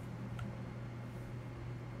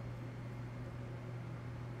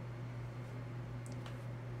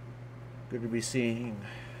 Good to be seeing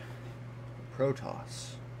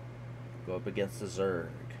Protoss go up against the Zerg,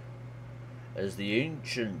 as the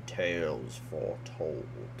ancient tales foretold.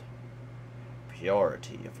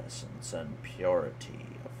 Purity of essence and purity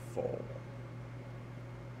of form.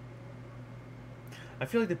 I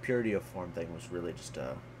feel like the purity of form thing was really just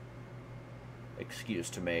a excuse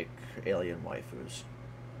to make alien waifus.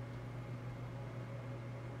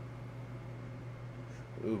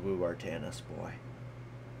 Ooh, Artanis, boy.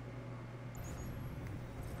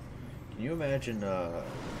 Can you imagine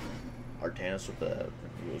Artanis with a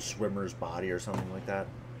swimmer's body or something like that?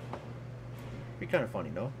 Be kind of funny,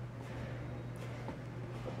 no?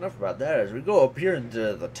 But enough about that. As we go up here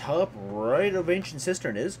into the top right of Ancient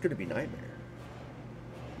Cistern, it is going to be Nightmare.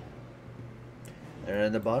 And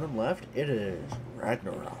in the bottom left, it is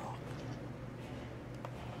Ragnarok.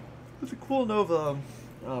 What's a cool Nova?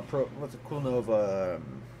 What's a cool Nova?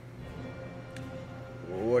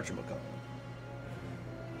 Whatchamacallit?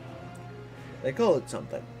 They call it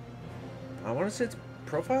something. I want to say it's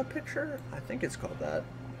profile picture? I think it's called that.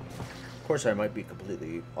 Of course, I might be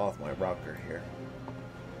completely off my rocker here.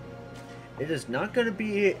 It is not going to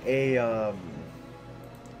be a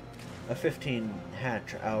 15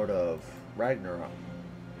 hatch out of Ragnarok.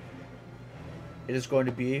 It is going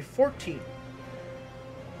to be a 14.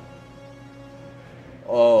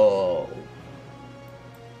 Oh.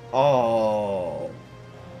 Oh.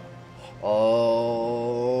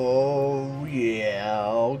 Oh, yeah.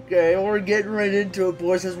 Okay, we're getting right into it,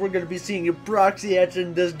 boys, as we're going to be seeing a proxy hatch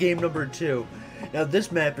in this game number 2. Now,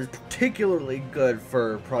 this map is particularly good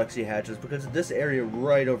for proxy hatches because of this area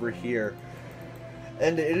right over here.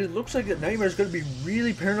 And it looks like that Nightmare is going to be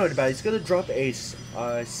really paranoid about it. He's going to drop a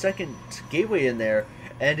second gateway in there.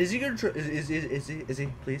 And is he going to... Is he?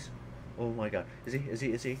 Please? Oh my god. Is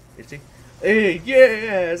he? Hey,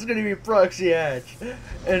 yeah! It's going to be a proxy hatch. And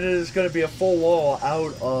it is going to be a full wall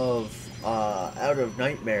out of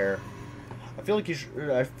Nightmare. I feel like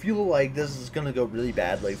this is going to go really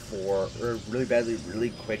badly really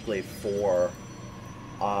quickly for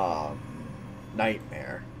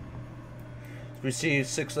Nightmare. We see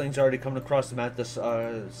sixlings already coming across the map. This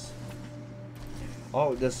Zealot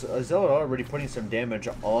already putting some damage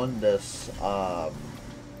on this on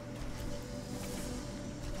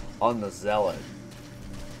the Zealot.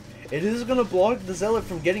 It is gonna block the Zealot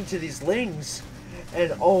from getting to these lings,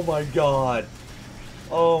 and oh my god,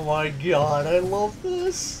 I love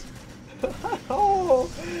this. Oh,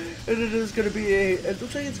 and it is gonna be it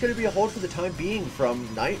looks like it's gonna be a hold for the time being from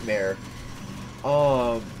Nightmare.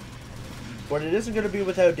 But it isn't going to be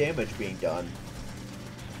without damage being done.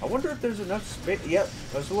 I wonder if there's enough space. Yep,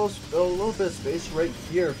 there's a little bit of space right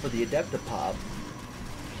here for the Adept to pop.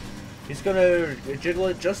 He's going to jiggle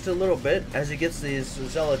it just a little bit as he gets these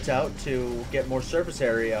Zealots out to get more surface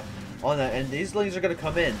area on that. And these lings are going to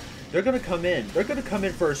come in. They're going to come in. They're going to come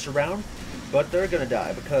in for a surround, but they're going to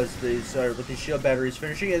die because these with these shield batteries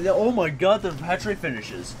finishing. And oh my god, the hatchery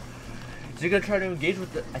finishes. Is he going to try to engage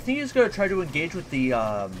with the... I think he's going to try to engage with the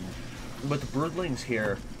broodlings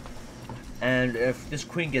here, and if this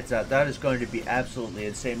queen gets out, that is going to be absolutely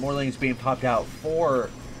insane. More lings being popped out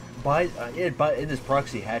in this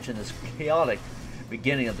proxy hatch in this chaotic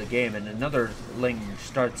beginning of the game, and another ling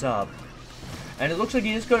starts up, and it looks like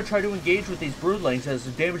he is going to try to engage with these broodlings as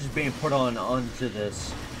the damage is being put onto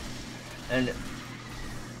this, and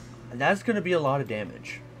that's going to be a lot of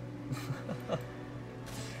damage.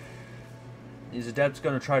 These adepts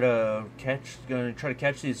going to try to catch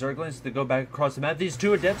these zerglings to go back across the map. These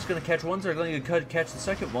two adepts going to catch one zergling and catch the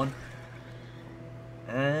second one,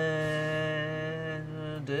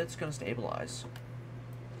 and it's going to stabilize.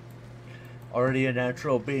 Already a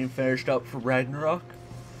natural being finished up for Ragnarok.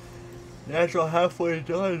 Natural halfway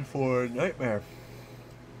done for Nightmare.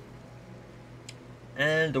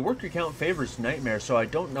 And the worker count favors Nightmare, so I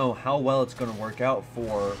don't know how well it's going to work out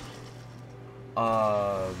for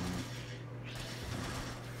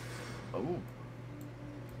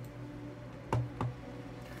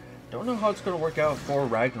don't know how it's going to work out for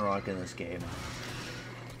Ragnarok in this game.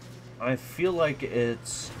 I feel like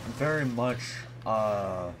it's very much,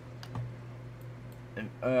 I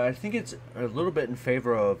think it's a little bit in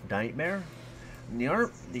favor of Nightmare. And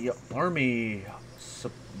the army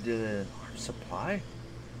supply?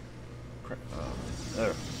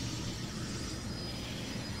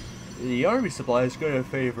 The army supply is going to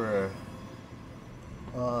favor,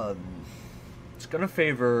 it's going to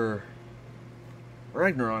favor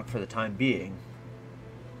Ragnarok for the time being.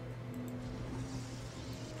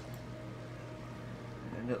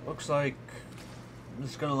 And it looks like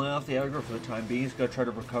it's going to lay off the aggro for the time being. He's going to try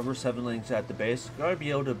to recover 7 lings at the base. Got to be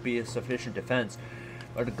able to be a sufficient defense.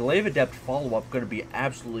 But a glaive adept follow-up going to be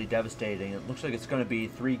absolutely devastating. It looks like it's going to be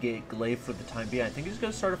 3-gate glaive for the time being. I think he's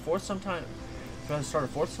going to start a 4th sometime. He's going to start a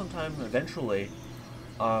 4th sometime eventually.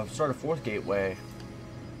 Start a 4th gateway.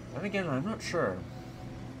 And again, I'm not sure.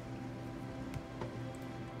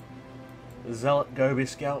 The Zealot going to be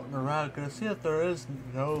scouting around. Going to see if there is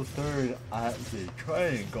no 3rd at the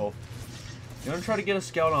triangle. You're going to try to get a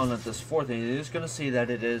scout on at this 4th, and you're just going to see that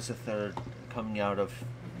it is a 3rd coming out of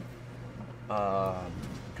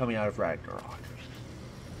Ragnarok.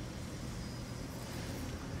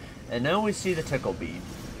 And now we see the Tickle Beam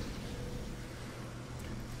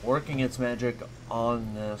working its magic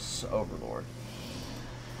on this Overlord.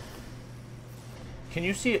 Can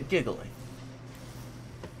you see it giggling?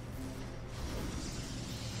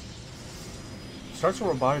 Starts a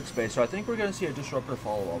robotic space, so I think we're going to see a disruptor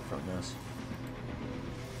follow-up from this.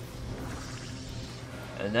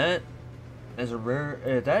 And that is a rare...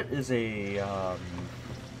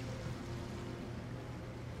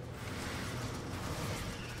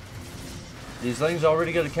 These things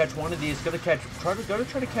already going to catch one of these. Going to try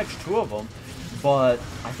to catch 2 of them, but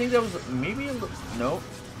I think that was maybe a little... No,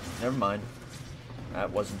 never mind.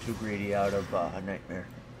 That wasn't too greedy out of Nightmare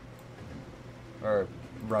or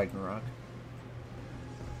Ragnarok.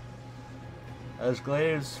 As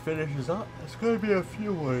Glaives finishes up, it's going to be a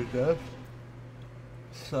few more deaths.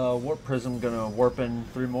 So Warp Prism going to warp in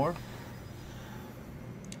 3 more.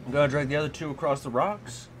 I'm going to drag the other 2 across the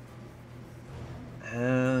rocks.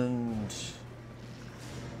 And...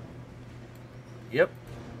 Yep.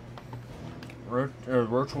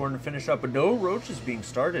 Roach Warren to finish up. But no Roach is being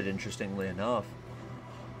started, interestingly enough.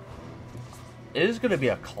 It is going to be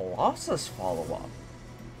a Colossus follow-up.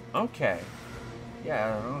 Okay.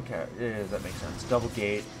 Yeah, okay. Yeah, that makes sense. Double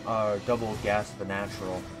gate, double gas of the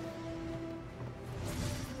natural.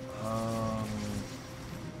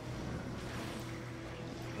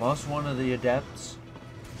 Lost one of the adepts.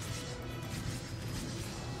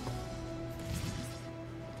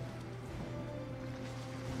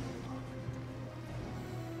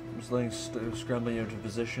 Scrambling into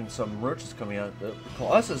position. Some roaches coming out. The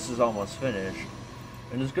Colossus is almost finished.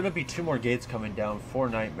 And there's going to be 2 more gates coming down for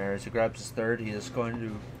Nightmares. He grabs his 3rd. He is going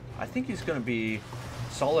to... I think he's going to be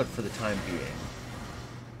solid for the time being.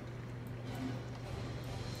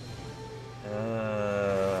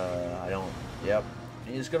 I don't... Yep.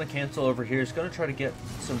 He's going to cancel over here. He's going to try to get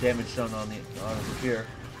some damage done on over here.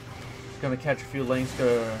 He's going to catch a few lanes.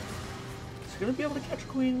 Is he going to be able to catch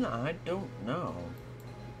Queen? I don't know.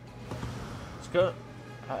 It's going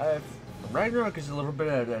to... Ragnarok is a little bit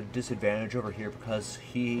at a disadvantage over here because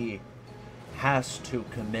he has to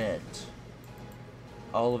commit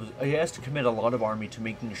he has to commit a lot of army to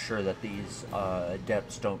making sure that these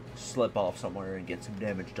adepts don't slip off somewhere and get some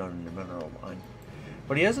damage done in the mineral line.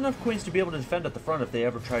 But he has enough queens to be able to defend at the front if they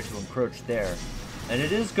ever try to encroach there. And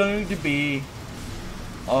it is going to be...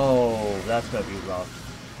 Oh, that's going to be rough.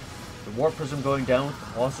 The Warp Prism going down with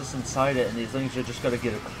Colossus inside it, and these things are just going to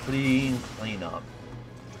get a clean up.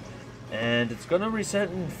 And it's going to reset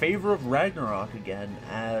in favor of Ragnarok again,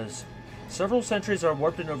 as several sentries are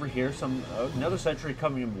warped in over here. Another sentry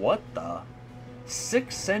coming. What the?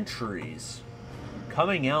 6 sentries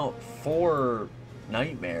coming out for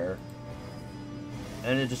Nightmare,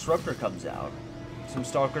 and a Disruptor comes out. Some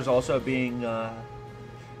Stalkers also being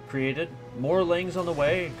created. More Lings on the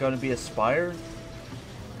way. Going to be a Spire,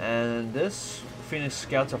 and this Phoenix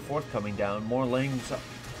Scouts are 4th coming down. More Lings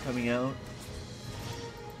coming out.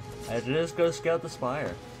 And it is going to scout the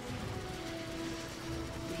Spire.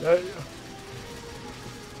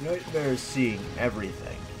 Nightmare is seeing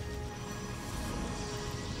everything.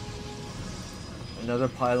 Another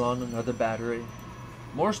pylon, another battery.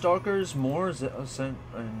 More Stalkers, more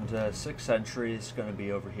and 6 sentries going to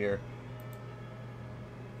be over here.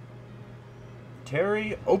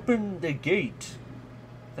 Terry, open the gate.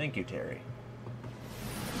 Thank you, Terry.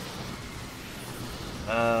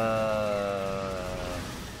 Oh.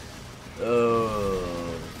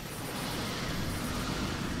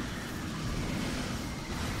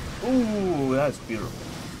 Ooh, that's beautiful.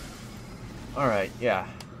 Alright, yeah.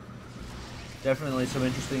 Definitely some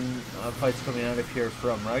interesting fights coming out of here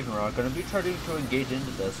from Ragnarok. Going to be trying to engage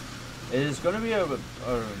into this. It is going to be a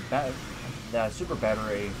super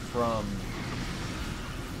battery from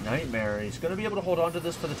Nightmare. He's going to be able to hold on to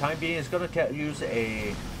this for the time being. He's going to use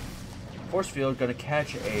a force field. Going to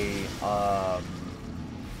catch a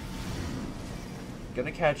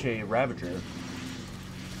Ravager.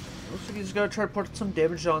 Looks like he's going to try to put some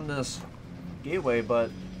damage on this gateway, but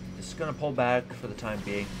it's going to pull back for the time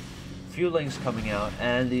being. Few Lings coming out,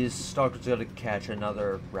 and these Stalkers are going to catch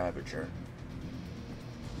another Ravager.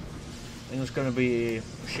 I think it's going to be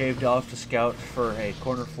shaved off to scout for a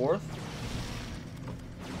corner 4th.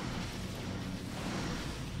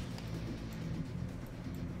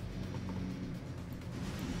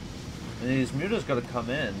 And these Muta's got to come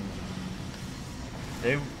in.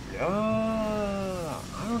 They, I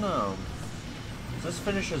don't know. If this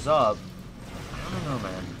finishes up, I don't know,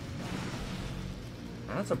 man.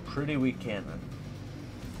 That's a pretty weak cannon.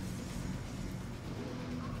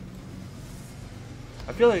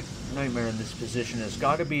 I feel like Nightmare in this position has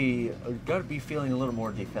got to be feeling a little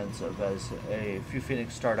more defensive as a few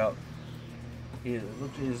Phoenix start up. He's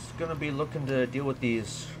going to be looking to deal with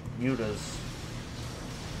these Mutas.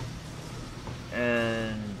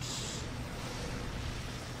 And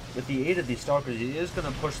with the aid of these Stalkers, he is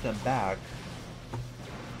going to push them back.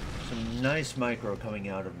 Some nice micro coming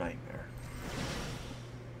out of Nightmare.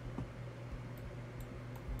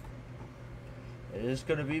 It is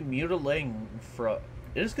going to be mutilating from.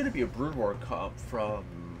 It is going to be a Brood War comp from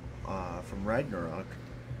Ragnarok.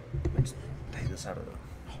 Let me just take this out of the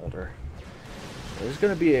holder. It is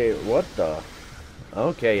going to be a what the?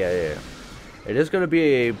 Okay, yeah. It is going to be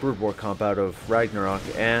a Brood War comp out of Ragnarok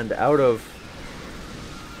and out of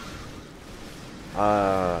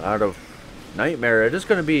Nightmare. It is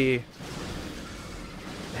going to be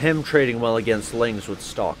him trading well against Lings with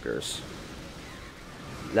Stalkers.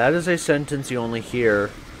 That is a sentence you only hear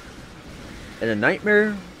in a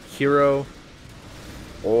Nightmare, Hero,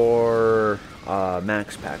 or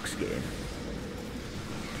Max Packs game.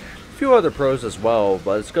 A few other pros as well,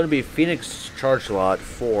 but it's going to be Phoenix Charge Lot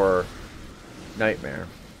for Nightmare.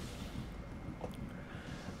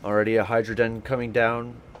 Already a Hydra Den coming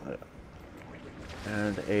down.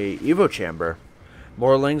 And a Evo chamber.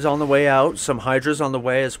 More Lings on the way out. Some Hydras on the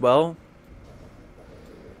way as well.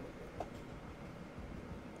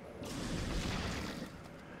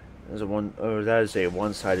 That is a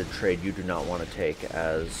one-sided trade you do not want to take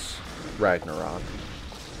as Ragnarok.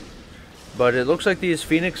 But it looks like these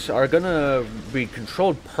Phoenix are gonna be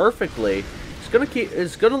controlled perfectly.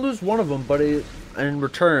 It's gonna lose one of them, but in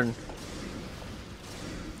return,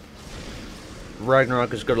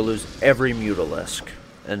 Ragnarok is gonna lose every Mutalisk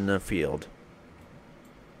in the field.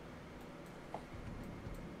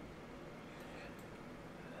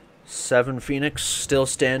 Seven Phoenix still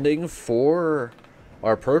standing for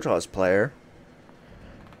our Protoss player.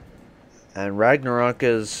 And Ragnarok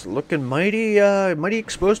is looking mighty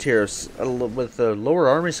exposed here with a lower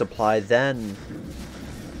army supply than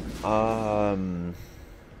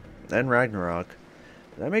Ragnarok.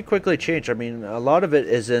 That may quickly change. I mean, a lot of it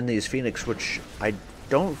is in these Phoenix, which I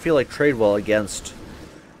don't feel like trade well against.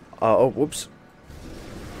 Don't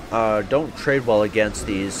trade well against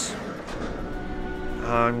these.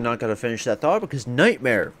 I'm not going to finish that thought because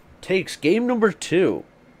Nightmare takes game number 2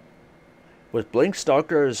 with Blink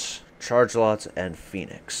Stalkers, Charge Lots, and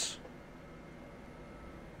Phoenix.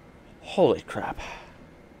 Holy crap.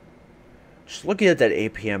 Just looking at that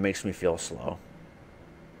APM makes me feel slow.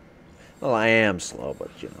 Well, I am slow,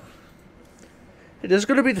 but you know. It is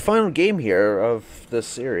going to be the final game here of this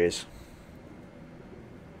series.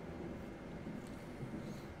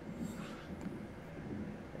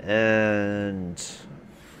 And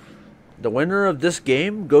the winner of this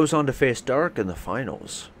game goes on to face Dark in the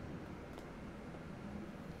finals.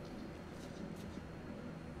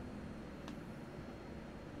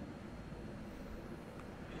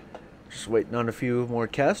 Just waiting on a few more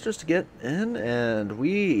casters to get in, and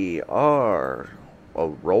we are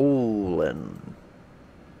rolling.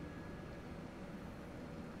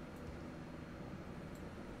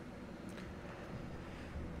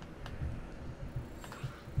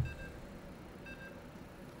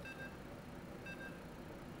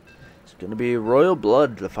 It's going to be Royal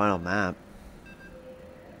Blood, the final map.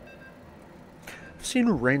 I've seen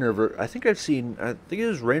Raynor. I think it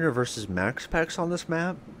was Raynor versus Max Packs on this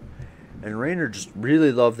map. And Raynor just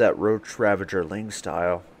really loved that Roach Ravager Ling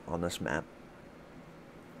style on this map.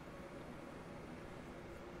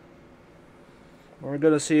 We're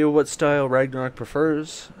going to see what style Ragnarok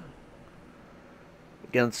prefers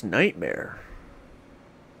against Nightmare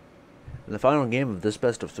in the final game of this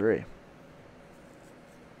best of 3.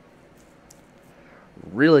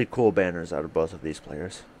 Really cool banners out of both of these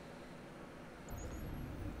players.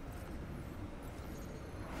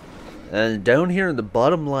 And down here in the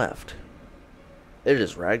bottom left, it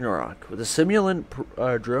is Ragnarok with the simulant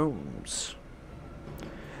drones.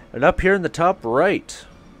 And up here in the top right,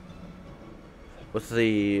 with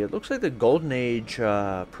the, it looks like the Golden Age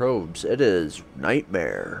probes, it is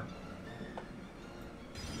Nightmare.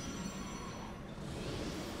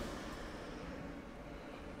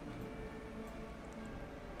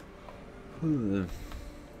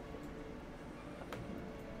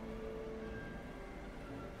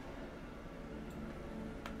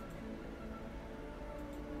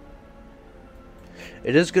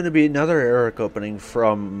 It is going to be another Eric opening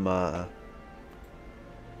from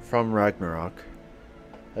Ragnarok.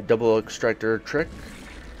 A double extractor trick.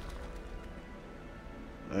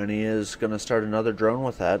 And he is going to start another drone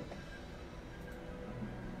with that.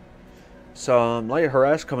 Some light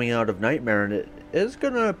harass coming out of Nightmare, and it is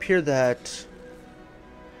going to appear that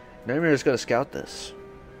Nightmare is going to scout this.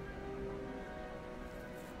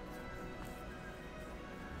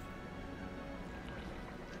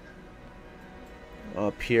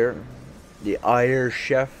 Up here, the Ire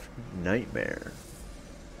Chef Nightmare.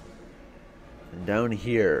 And down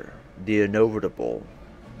here, the inevitable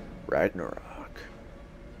Ragnarok.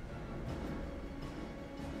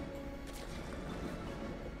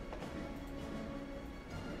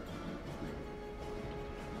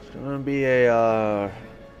 It's going to be a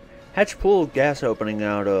hatch pool gas opening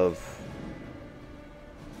out of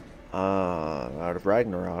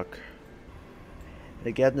Ragnarok. And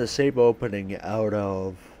again, the same opening out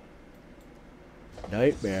of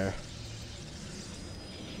Nightmare.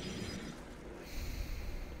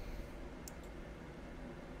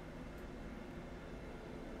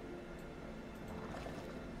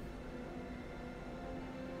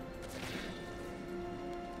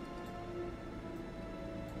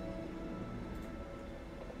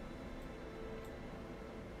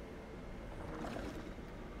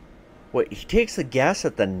 Wait, he takes the gas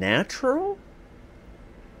at the natural?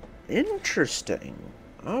 Interesting.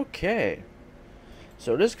 Okay.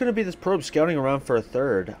 So it is going to be this probe scouting around for a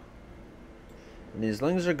third. And these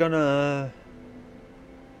Lings are going to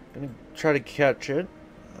Gonna try to catch it,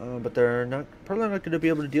 but they're probably not going to be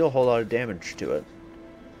able to deal a whole lot of damage to it.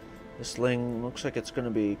 This thing looks like it's going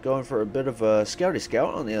to be going for a bit of a scouty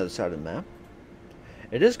scout on the other side of the map.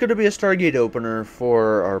 It is going to be a Stargate opener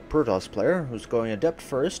for our Protoss player, who's going Adept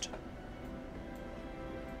first.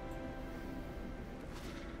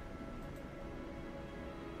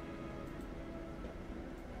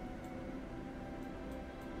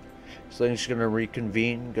 This thing's going to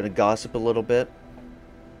reconvene, going to gossip a little bit.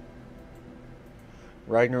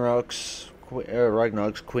 Ragnarok's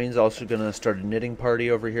queen's also going to start a knitting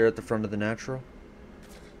party over here at the front of the natural.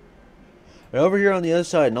 And over here on the other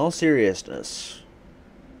side, in all seriousness,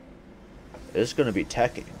 it's going to be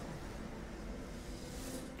teching.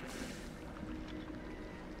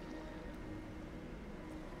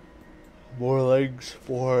 More legs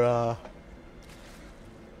for,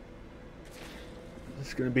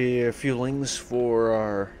 there's going to be a few lings for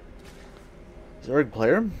our Zerg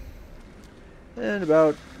player. And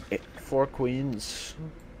about 4 queens.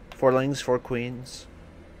 4 lings, 4 queens.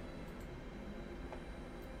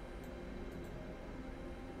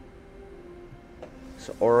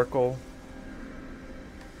 So Oracle.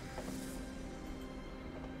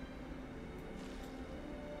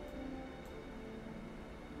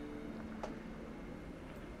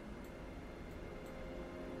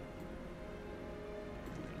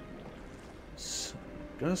 So,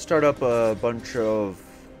 gonna start up a bunch of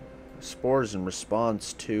spores in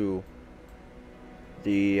response to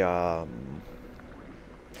the to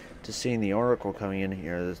seeing the Oracle coming in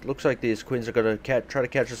here. It looks like these queens are going to try to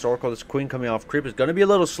catch this Oracle. This queen coming off creep is going to be a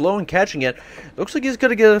little slow in catching it. Looks like he's going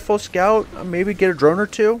to get a full scout, maybe get a drone or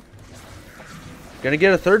two. Going to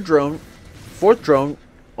get a 3rd drone, 4th drone.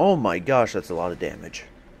 Oh my gosh, that's a lot of damage.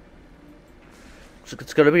 Looks like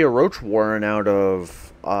it's going to be a roach warren out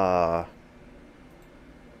of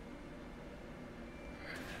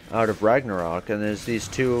Ragnarok, and there's these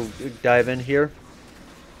 2 dive in here.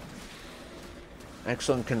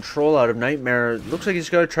 Excellent control out of Nightmare. Looks like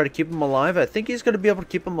he's going to try to keep him alive. I think he's going to be able to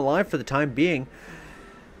keep him alive for the time being.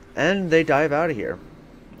 And they dive out of here.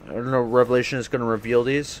 I don't know if Revelation is going to reveal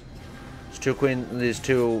these. These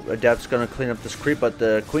two Adepts going to clean up this creep, but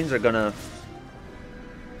the queens are going to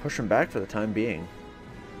push him back for the time being.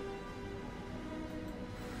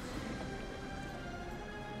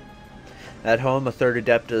 At home, a 3rd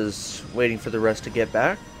Adept is waiting for the rest to get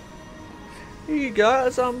back. Hey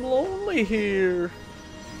guys, I'm lonely here.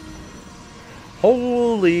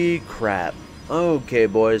 Holy crap. Okay,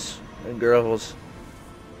 boys and girls.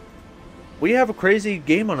 We have a crazy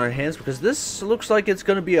game on our hands because this looks like it's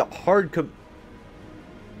going to be a hard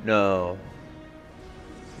No.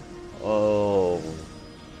 Oh.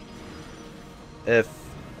 If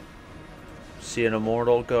see an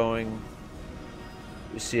Immortal going.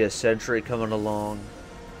 We see a Sentry coming along.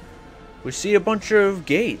 We see a bunch of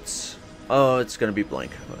gates. Oh, it's going to be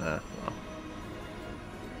blank. Well.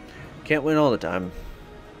 Can't win all the time.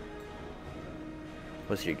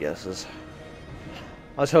 What's your guesses?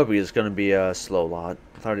 I was hoping it was going to be a slow lot.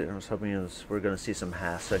 I was hoping we're going to see some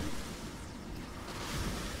hashing.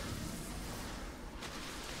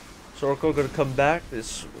 Oracle going to come back.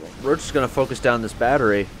 This roach is going to focus down this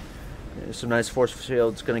battery. There's some nice force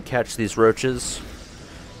fields going to catch these roaches.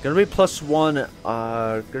 Going to be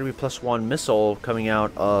 +1 missile coming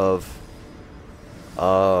out of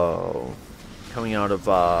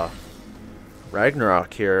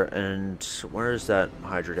Ragnarok here. And where is that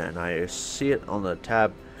Hydra Den? I see it on the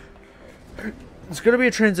tab. It's going to be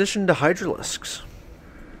a transition to Hydralisks.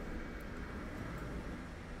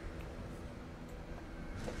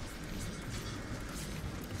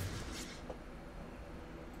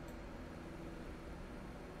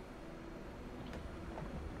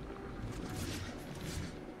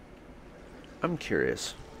 I'm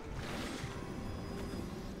curious.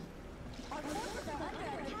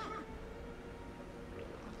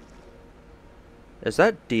 Is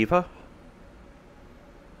that Diva?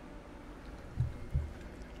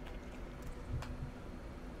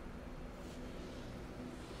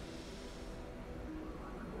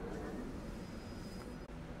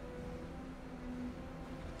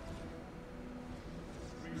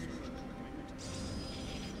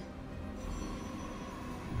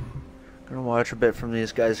 Gonna watch a bit from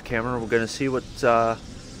these guys' camera. We're gonna see what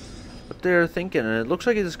they're thinking, and it looks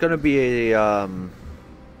like it's gonna be a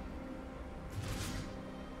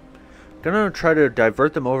gonna try to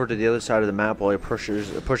divert them over to the other side of the map while he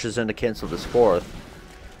pushes in to cancel this 4th.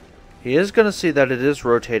 He is gonna see that it is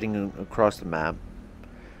rotating across the map.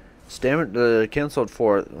 The canceled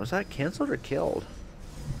 4th, was that canceled or killed?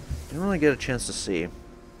 Didn't really get a chance to see.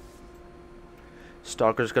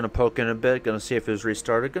 Stalker's gonna poke in a bit, gonna see if it was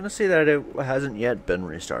restarted. Gonna see that it hasn't yet been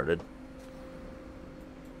restarted.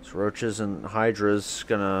 So Roaches and Hydra's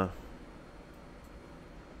gonna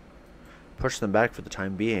push them back for the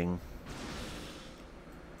time being.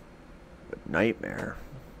 But Nightmare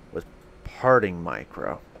with Parting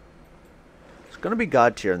Micro. It's gonna be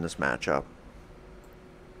God tier in this matchup.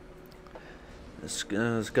 It's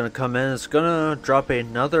gonna come in. It's gonna drop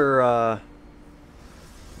another. I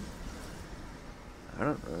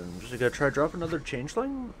don't. I'm just gonna try to drop another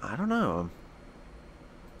changeling. I don't know.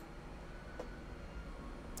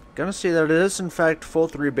 Gonna see that it is in fact full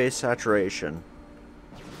 3 base saturation,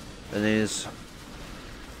 and he's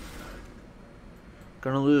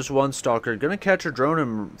gonna lose 1 stalker. Gonna catch a drone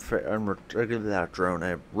and that drone,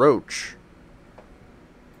 a roach.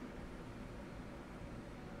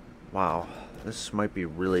 Wow. This might be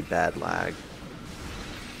really bad lag.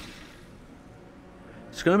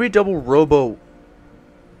 It's gonna be double Robo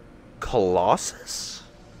Colossus?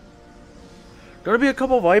 Gonna be a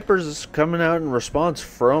couple Vipers coming out in response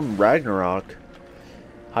from Ragnarok.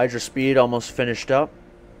 Hydra Speed almost finished up.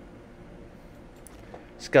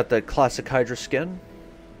 It's got the classic Hydra skin.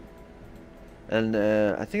 And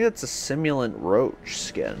I think that's a Simulant Roach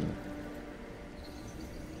skin.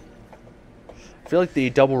 I feel like the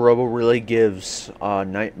double Robo really gives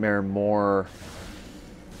Nightmare more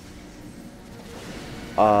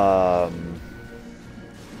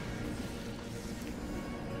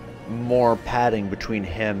more padding between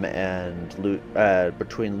him and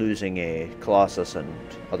between losing a Colossus and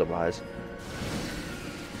otherwise.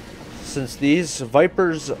 Since these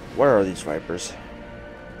Vipers, where are these Vipers?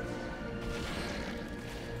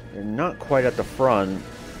 They're not quite at the front.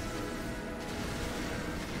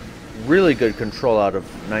 Really good control out of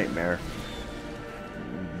Nightmare,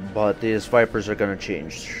 but these Vipers are going to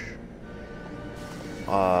change.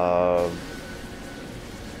 Oh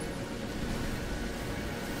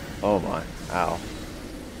my, ow.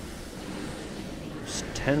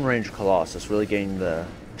 10 range Colossus, really getting the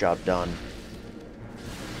job done.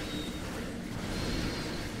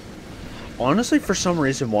 Honestly, for some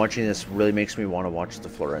reason, watching this really makes me want to watch the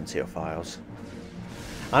Florencio Files.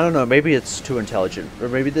 I don't know, maybe it's too intelligent, or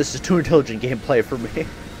maybe this is too intelligent gameplay for me.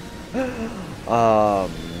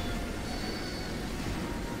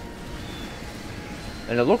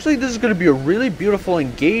 And it looks like this is going to be a really beautiful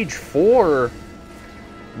engage for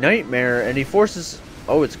Nightmare, and he forces...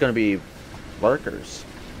 Oh, it's going to be Lurkers.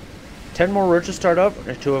 10 more Roaches start up,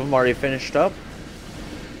 and 2 of them already finished up.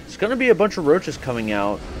 It's going to be a bunch of Roaches coming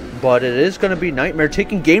out, but it is going to be Nightmare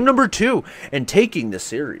taking game number 2 and taking the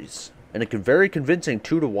series. And a very convincing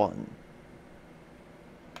 2-1.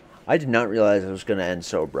 I did not realize it was going to end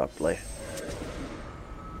so abruptly.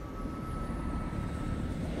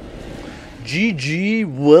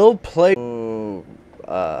 GG will play. Don't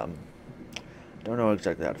know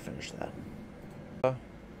exactly how to finish that.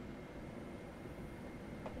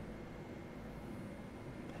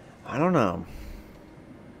 I don't know.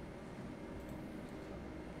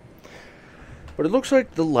 But it looks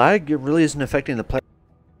like the lag really isn't affecting the play.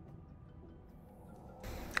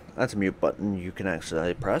 That's a mute button you can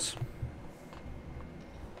accidentally press.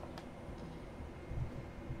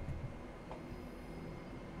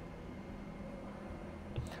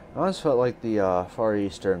 I always felt like the Far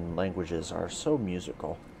Eastern languages are so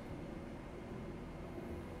musical.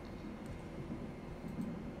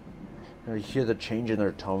 You hear the change in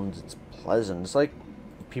their tones, it's pleasant. It's like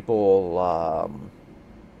people,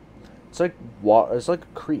 it's like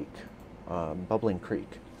a creek, bubbling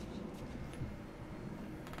creek.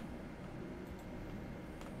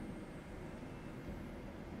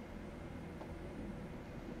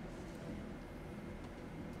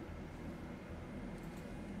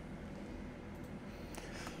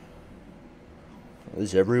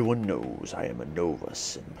 As everyone knows, I am a Nova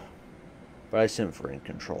simp. But I simp for in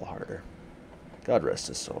control harder. God rest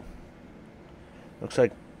his soul. Looks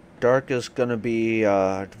like Dark is gonna be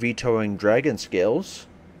vetoing Dragon Scales.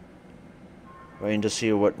 Waiting to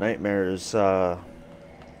see what Nightmare's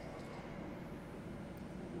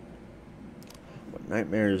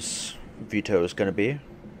veto is gonna be.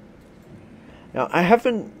 Now I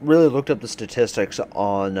haven't really looked up the statistics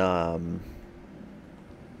on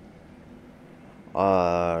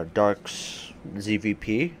Dark's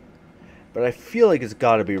ZVP, but I feel like it's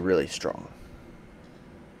got to be really strong.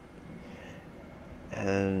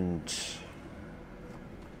 And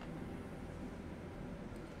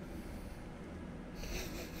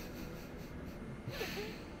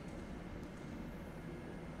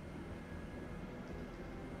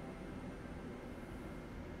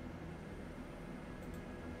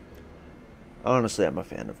honestly, I'm a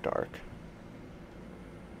fan of Dark.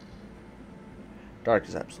 Dark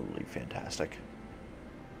is absolutely fantastic.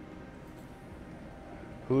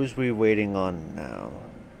 Who's we waiting on now?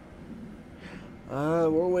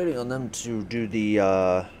 We're waiting on them to do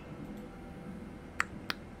the,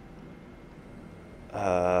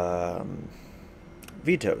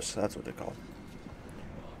 vetoes. That's what they're called.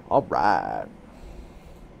 Alright.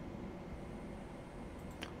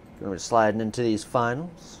 Gonna be sliding into these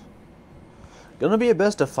finals. Gonna be a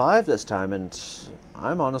best of 5 this time, and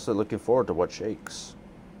I'm honestly looking forward to what shakes.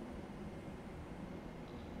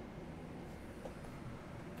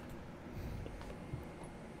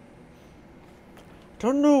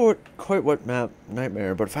 Don't know quite what map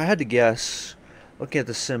Nightmare, but if I had to guess, looking at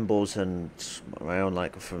the symbols and my own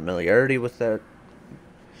like familiarity with that,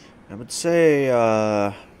 I would say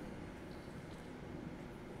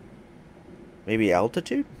maybe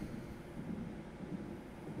altitude.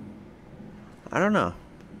 I don't know,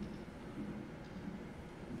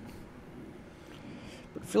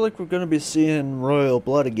 but I feel like we're going to be seeing Royal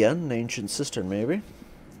Blood again, Ancient Cistern maybe.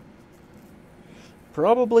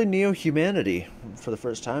 Probably Neo-Humanity for the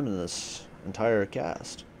first time in this entire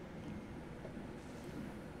cast.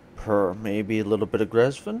 Maybe a little bit of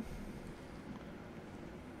Gresvin.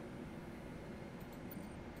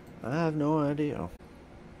 I have no idea.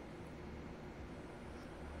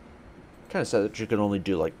 Kind of sad that you can only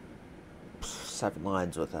do like 7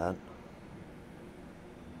 lines with that.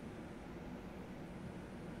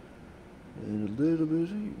 And a little bit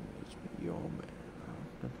of you, it's your man.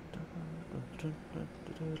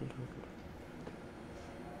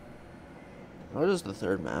 What is the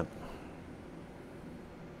third map?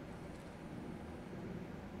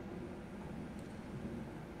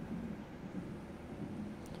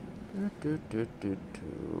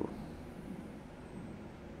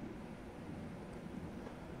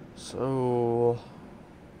 So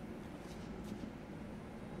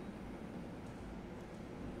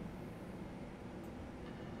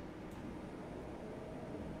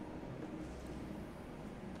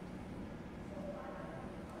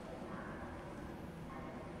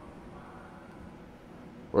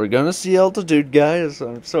we're gonna see altitude, guys.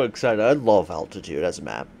 I'm so excited. I love altitude as a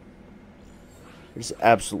map. It's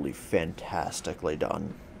absolutely fantastically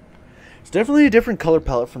done. It's definitely a different color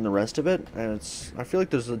palette from the rest of it, and I feel like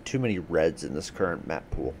there's too many reds in this current map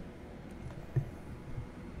pool.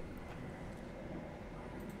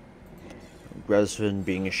 Gresvin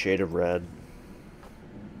being a shade of red.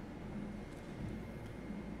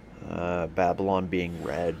 Babylon being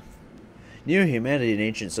red. Neo-Humanity and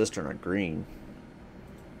Ancient Cistern are green.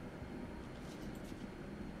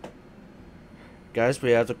 Guys,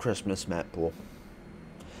 we have the Christmas map pool.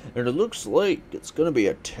 And it looks like it's going to be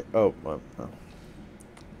a... It's going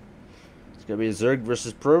to be a Zerg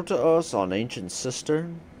versus Protoss on Ancient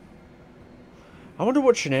Cistern. I wonder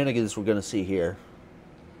what shenanigans we're going to see here.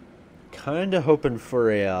 Kind of hoping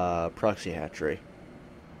for a proxy hatchery.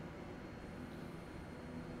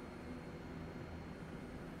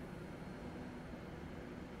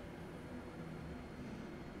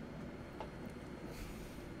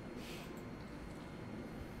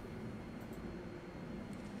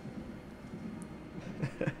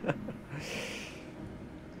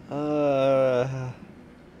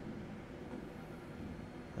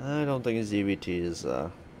 I don't think a ZVT is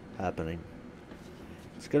happening.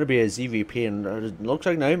 It's going to be a ZVP, and it looks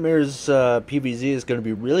like Nightmare's PVZ is going to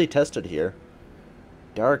be really tested here.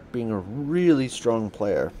 Dark being a really strong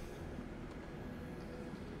player.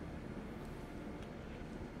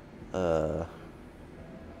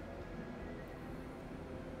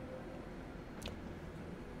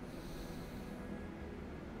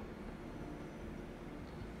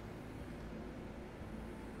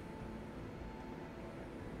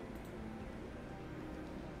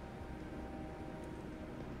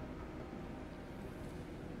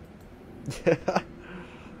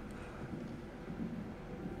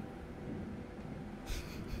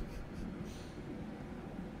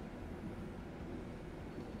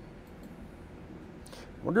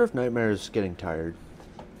 Wonder if Nightmare is getting tired.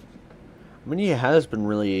 I mean, he has been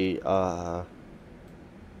really,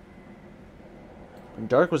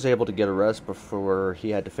 Dark was able to get a rest before he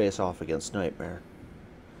had to face off against Nightmare.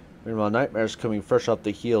 Meanwhile, Nightmare's coming fresh off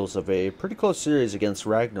the heels of a pretty close series against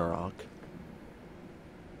Ragnarok.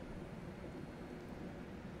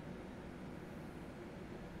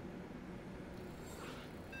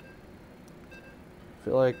 I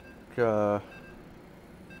feel like, oh,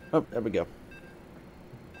 there we go.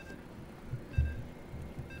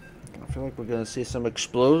 I feel like we're going to see some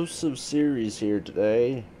explosive series here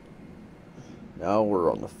today. Now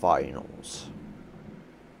we're on the finals.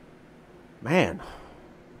 Man,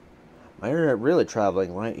 my internet really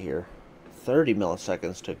traveling light here. 30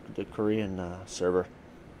 milliseconds to the Korean server.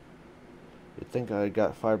 You'd think I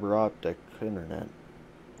got fiber optic internet.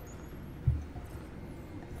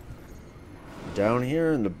 Down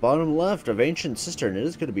here in the bottom left of Ancient Cistern, it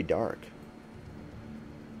is going to be dark.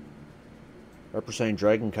 Representing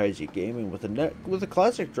Dragon Kaiji Gaming with the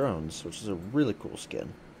classic drones, which is a really cool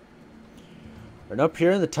skin. And up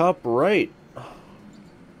here in the top right,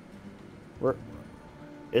 where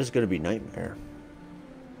is going to be Nightmare.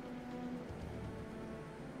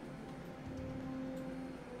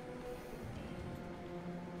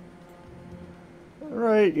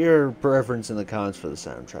 Write your preference in the comments for the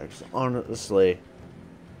soundtracks. Honestly,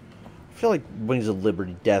 I feel like Wings of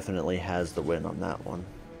Liberty definitely has the win on that one.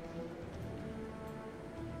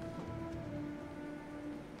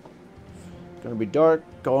 Gonna be dark,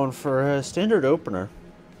 going for a standard opener.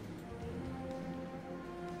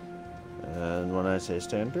 And when I say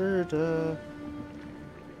standard, oh,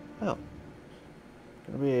 gonna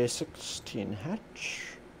be a 16 hatch.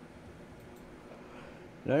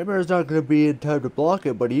 Nightmare's not gonna be in time to block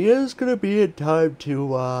it, but he is gonna be in time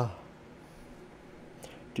to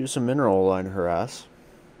do some mineral line harass.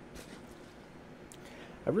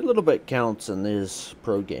 Every little bit counts in these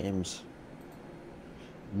pro games.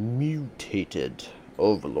 Mutated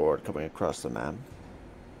Overlord coming across the map.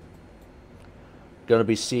 Gonna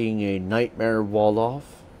be seeing a Nightmare wall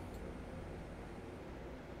off.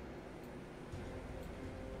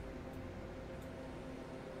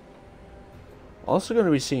 Also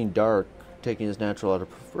gonna be seeing Dark taking his natural at a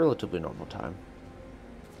relatively normal time.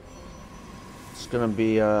 It's gonna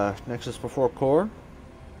be Nexus before core.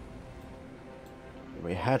 Gonna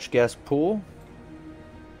be hatch gas pool.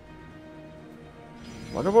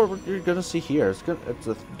 Wonder what you're gonna see here. It's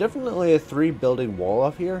definitely a 3 building wall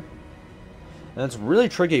off here. And it's really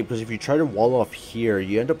tricky because if you try to wall off here,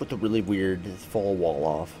 you end up with a really weird fall wall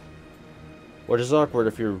off. Which is awkward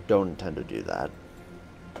if you don't intend to do that.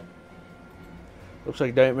 Looks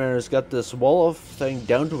like Nightmare's got this wall off thing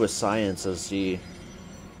down to a science as he...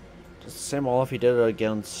 Just the same wall off he did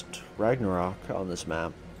against Ragnarok on this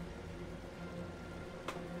map.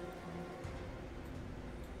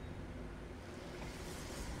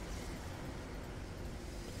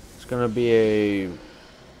 It's gonna be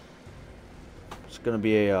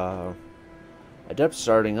a Adept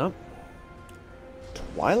starting up.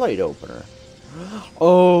 Twilight opener.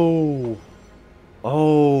 Oh!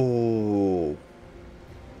 Oh!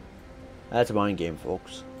 That's a mind game,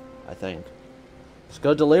 folks. I think. It's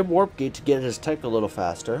gonna delay Warp Gate to get his tech a little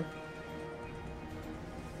faster.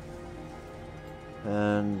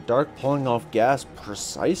 And Dark pulling off gas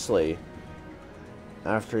precisely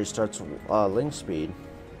after he starts link speed.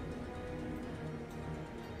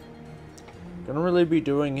 Gonna really be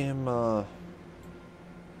doing him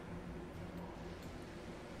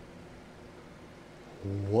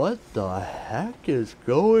what the heck is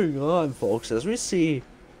going on, folks? As we see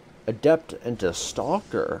Adept into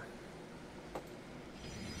Stalker.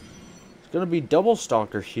 It's gonna be double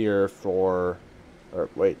Stalker here for... Or,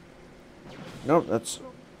 wait. No, that's...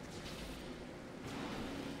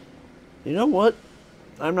 You know what?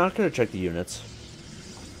 I'm not gonna check the units.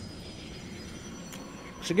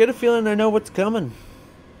 I get a feeling I know what's coming.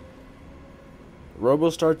 Robo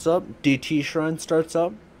starts up. DT Shrine starts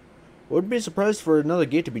up. Wouldn't be surprised for another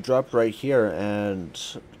gate to be dropped right here, and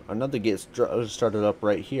another gate started up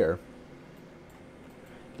right here.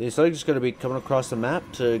 These things are going to be coming across the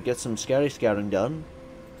map to get some scouting done.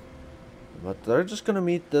 But they're just going to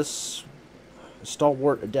meet this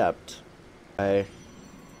stalwart Adept. Okay.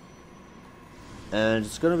 And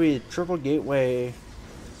it's going to be triple gateway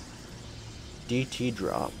DT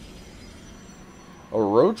drop. A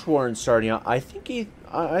Roach Warren starting out. I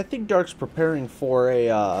think Dark's preparing for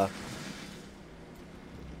a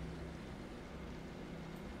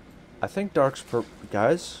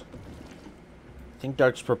guys. I think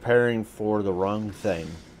Dark's preparing for the wrong thing.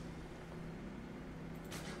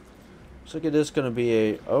 Looks like it is going to be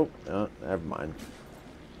a... Oh, never mind.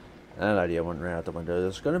 That idea went right out the window.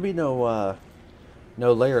 There's going to be no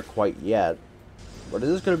layer quite yet. But it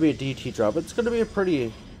is going to be a DT drop. It's going to be a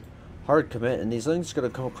pretty hard commit, and these links are going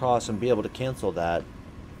to come across and be able to cancel that.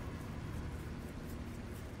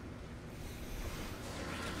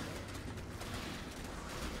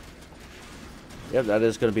 Yep, that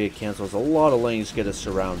is going to be a cancel. There's a lot of links get a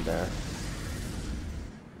surround there.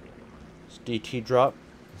 It's DT drop.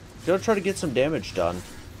 Gonna try to get some damage done.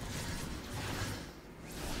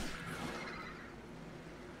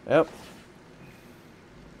 Yep.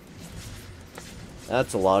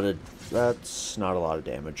 That's not a lot of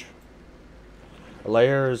damage. A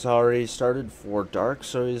layer is already started for Dark,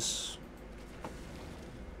 so he's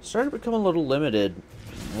Starting to become a little limited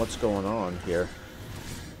in what's going on here.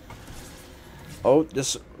 Oh,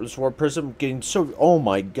 this Warp Prism getting so... Oh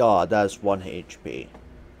my god, that's 1 HP.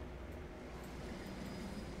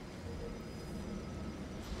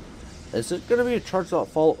 Is it going to be a charged out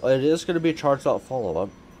follow... It is going to be a charged out follow-up.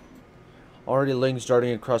 Already Ling's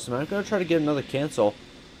darting across the map. I'm going to try to get another cancel.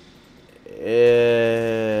 This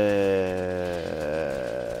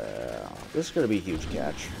is going to be a huge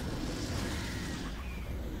catch.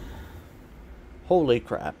 Holy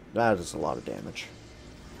crap. That is a lot of damage.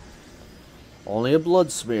 Only a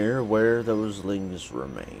blood smear where those Lings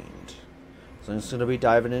remained. So it's going to be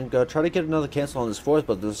diving in. Go try to get another cancel on this fourth,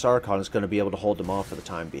 but this Archon is going to be able to hold them off for the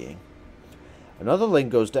time being. Another Ling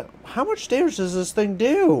goes down. How much damage does this thing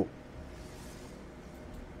do?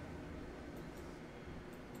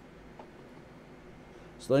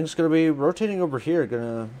 So Ling's going to be rotating over here. Going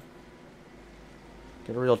to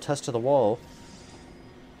get a real test to the wall.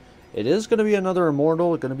 It is going to be another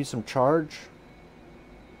Immortal. Going to be some charge.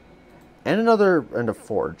 And a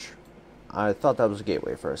Forge. I thought that was a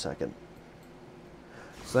gateway for a second.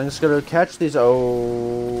 So Ling's going to catch these. Oh,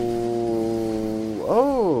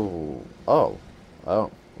 well.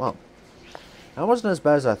 That wasn't as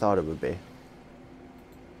bad as I thought it would be.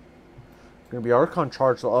 Going to be Archon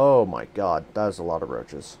charge. Oh my god, that is a lot of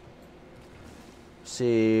roaches.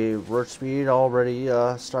 See, roach speed already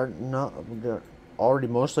already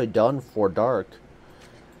mostly done for dark.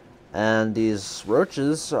 And these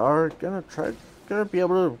roaches are gonna be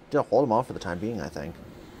able to hold them off for the time being, I think.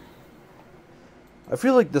 I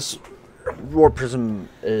feel like this Warp Prism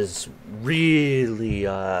is really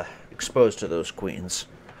exposed to those queens.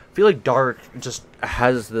 I feel like Dark just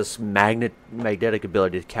has this magnetic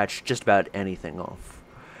ability to catch just about anything off.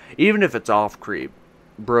 Even if it's off creep,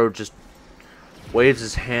 bro just waves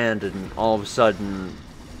his hand and all of a sudden,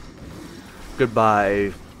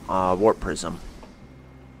 goodbye, Warp Prism.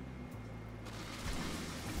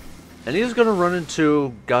 And he's going to run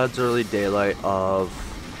into God's Early Daylight of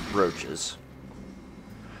roaches.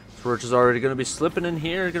 This roach is already going to be slipping in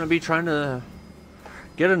here, going to be trying to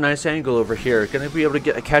get a nice angle over here. Going to be able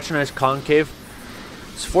to catch a nice concave.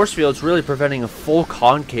 This force field's really preventing a full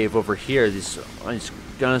concave over here. He's going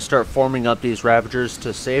to start forming up these Ravagers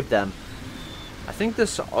to save them. I think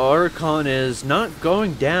this Archon is not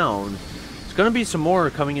going down. There's going to be some more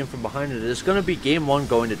coming in from behind it. It's going to be game 1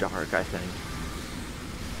 going to dark, I think.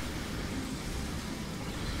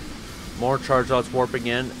 More charge outs warping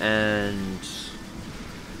in, and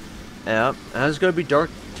yeah, that's going to be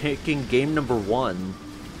dark taking game number 1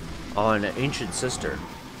 on Ancient Sister.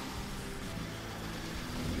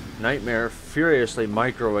 Nightmare furiously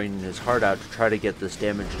microing his heart out to try to get this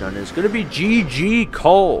damage done. It's going to be GG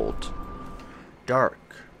cold. Dark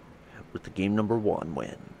with the game number 1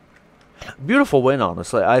 win. Beautiful win,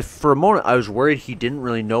 honestly. For a moment I was worried he didn't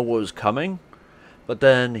really know what was coming, but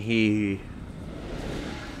then he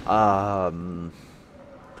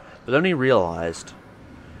realized.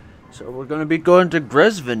 So we're going to be going to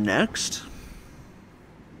Gresvin next.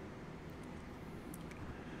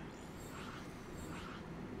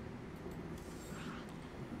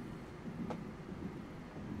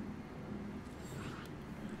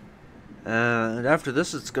 And after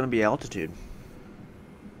this, it's going to be Altitude.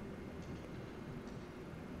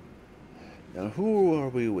 Now, who are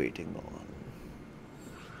we waiting on?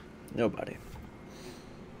 Nobody.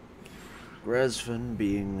 Gresvin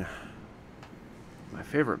being my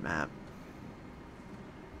favorite map.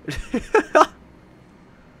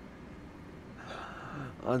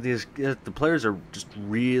 The players are just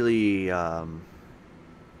really oh,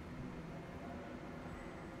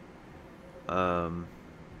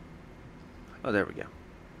 there we go.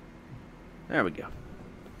 There we go.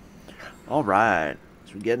 All right,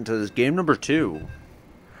 so we get into this game number 2.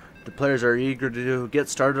 The players are eager to get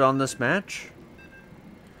started on this match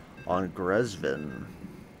on Gresvin.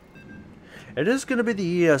 It is going to be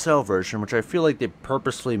the ESL version, which I feel like they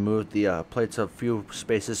purposely moved the plates a few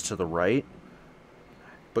spaces to the right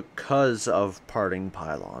because of parting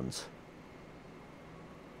pylons.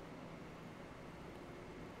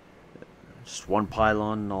 Just one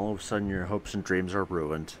pylon and all of a sudden your hopes and dreams are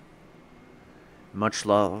ruined. Much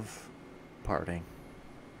love, parting.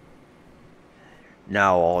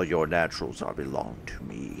 Now all your naturals are belong to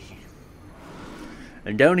me.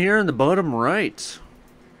 And down here in the bottom right,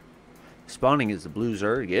 spawning is the Blue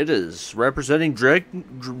Zerg. It is representing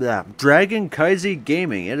Dragon Kaizi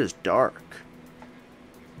Gaming. It is dark.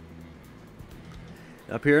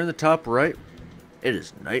 Up here in the top right, it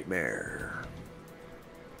is Nightmare.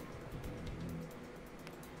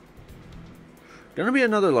 Gonna be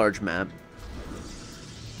another large map.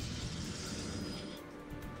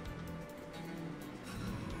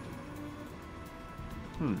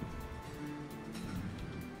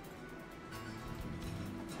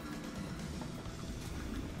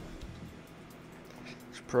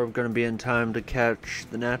 Probe gonna be in time to catch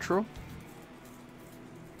the natural.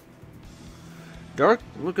 Dark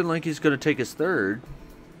looking like he's gonna take his third.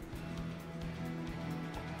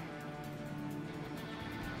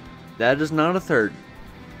 That is not a third.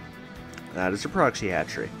 That is a proxy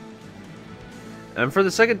hatchery. And for the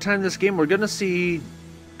second time this game, we're gonna see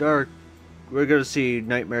Dark. We're gonna see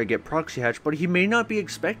Nightmare get proxy hatch, but he may not be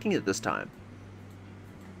expecting it this time.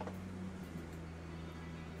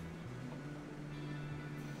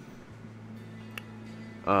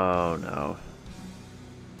 Oh no.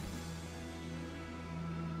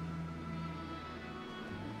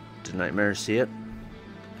 Did Nightmare see it?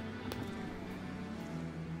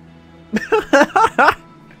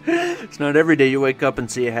 It's not every day you wake up and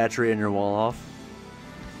see a hatchery in your wall off.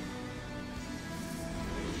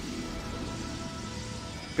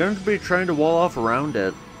 Gonna be trying to wall off around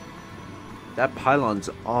it. That pylon's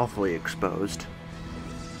awfully exposed.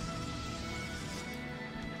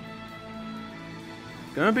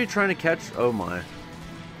 Gonna be trying to catch... Oh my.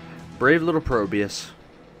 Brave little Probius.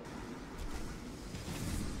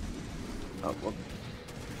 Oh, well.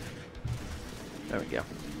 There we go.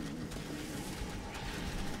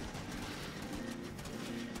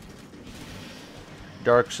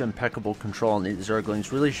 Dark's impeccable control on these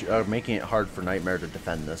Zerglings really are making it hard for Nightmare to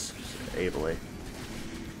defend this ably.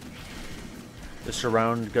 The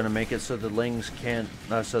surround gonna make it so the Lings can't,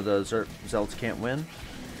 so the Zelts can't win.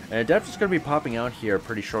 And Adept is gonna be popping out here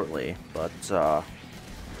pretty shortly, but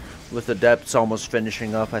with Adepts almost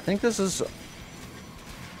finishing up, I think this is.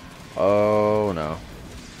 Oh no.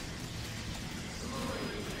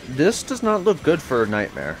 This does not look good for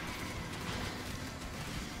Nightmare.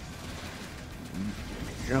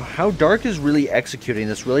 You know, how Dark is really executing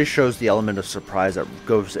this really shows the element of surprise that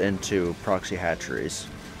goes into proxy hatcheries.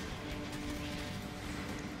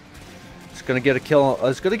 It's gonna get a kill.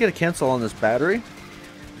 It's gonna get a cancel on this battery,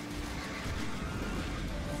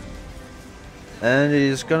 and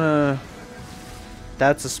he's gonna.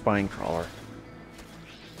 That's a spine crawler.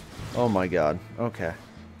 Oh my god. Okay.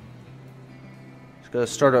 He's gonna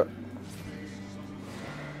start a.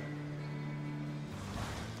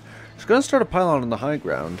 He's gonna start a pylon on the high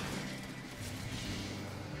ground.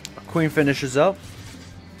 Queen finishes up.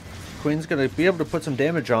 Queen's gonna be able to put some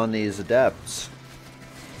damage on these Adepts.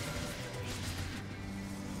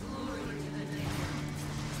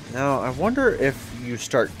 Now, I wonder if you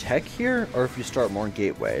start tech here, or if you start more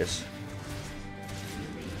gateways.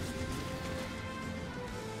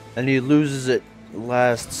 And he loses it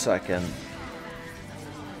last second.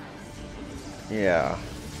 Yeah.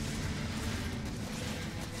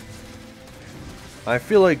 I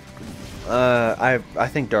feel like I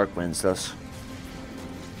think Dark wins this.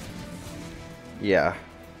 Yeah.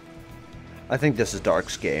 I think this is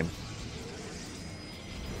Dark's game.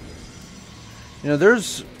 You know,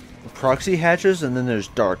 there's proxy hatches and then there's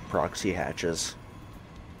Dark proxy hatches.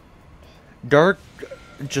 Dark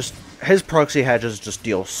just his proxy hatches just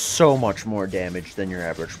deal so much more damage than your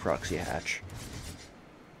average proxy hatch.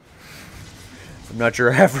 I'm not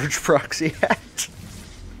your average proxy hatch.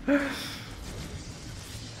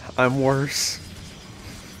 I'm worse.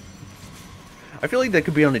 I feel like that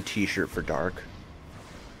could be on a t-shirt for Dark.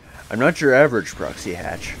 I'm not your average proxy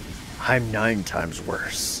hatch. I'm 9 times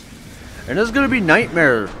worse. And it's gonna be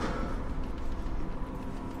Nightmare.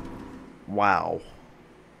 Wow.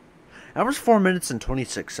 That was 4 minutes and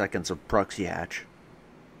 26 seconds of proxy hatch.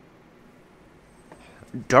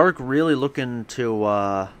 Dark really looking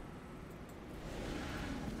to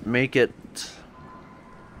make it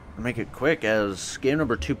quick, as game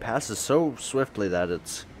number 2 passes so swiftly that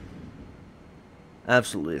it's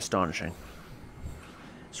absolutely astonishing.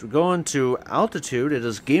 So we go into altitude. It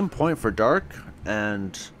is game point for Dark,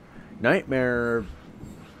 and Nightmare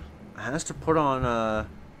has to put on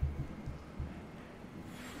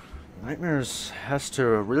Nightmares has to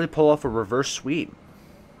really pull off a reverse sweep.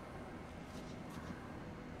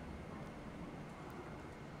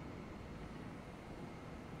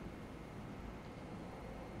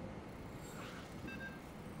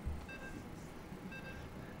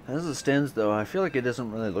 As it stands, though, I feel like it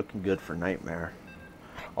isn't really looking good for Nightmare.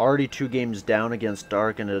 Already 2 games down against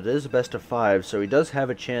Dark, and it is a best of 5, so he does have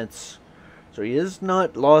a chance. So he is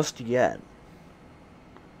not lost yet.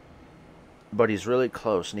 But he's really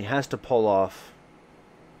close, and he has to pull off,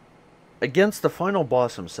 against the final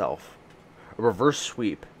boss himself, a reverse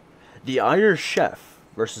sweep. The Irish Chef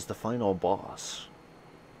versus the final boss.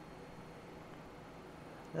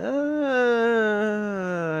 I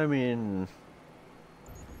mean,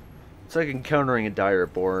 it's like encountering a dire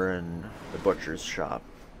boar in the butcher's shop.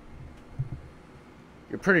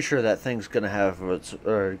 you're pretty sure that thing's gonna have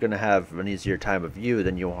an easier time of you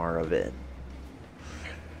than you are of it.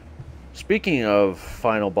 Speaking of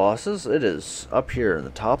final bosses, it is up here in the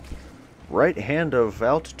top right hand of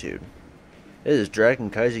altitude. It is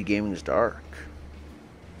Dragon Kaiji Gaming's Dark.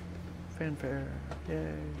 Fanfare,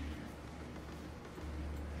 yay.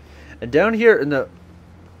 And down here in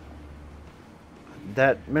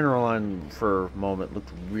that mineral line for a moment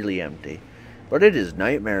looked really empty. But it is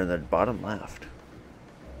Nightmare in the bottom left.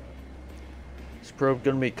 This probe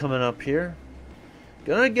gonna be coming up here.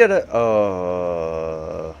 Gonna get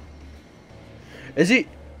a is he?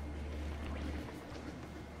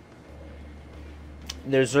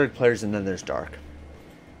 There's Zerg players and then there's Dark.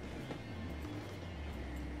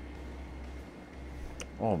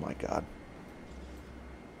 Oh my god.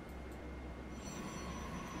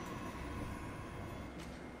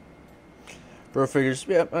 Bro figures,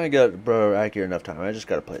 yep, I got accurate enough time. I just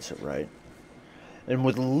gotta place it right. And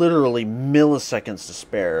with literally milliseconds to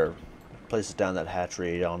spare, place it down that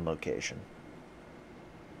hatchery on location.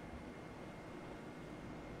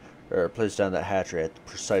 Or place down that hatchery at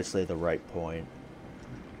precisely the right point.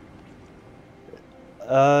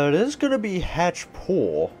 It is gonna be hatch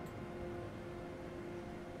pool.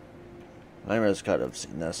 I must kind of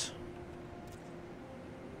seen this.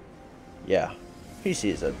 Yeah, he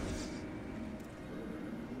sees it.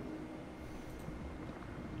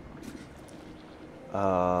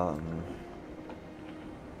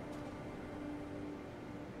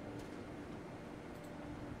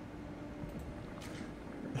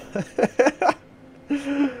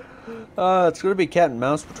 It's gonna be cat and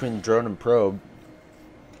mouse between the drone and probe.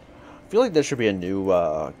 I feel like there should be a new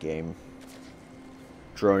game.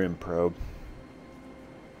 Drone and probe.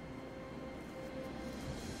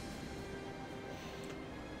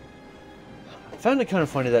 I found it kind of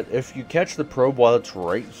funny that if you catch the probe while it's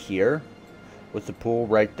right here, with the pool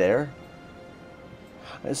right there.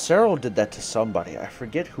 Cyril did that to somebody. I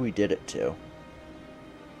forget who he did it to.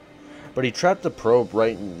 But he trapped the probe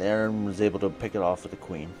right in there and was able to pick it off with the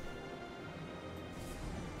queen.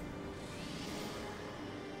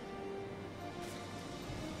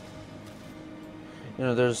 You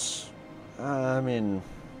know, there's a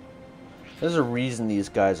reason these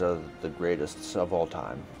guys are the greatest of all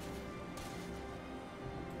time.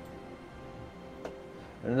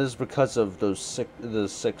 And it is because of those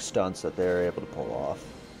six stunts that they're able to pull off.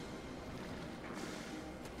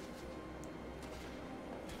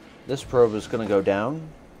 This probe is going to go down.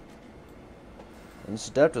 And this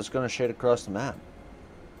adept is going to shade across the map.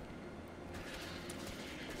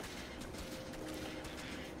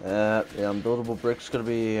 Yeah, unbuildable brick's going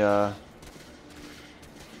to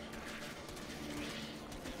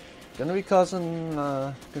be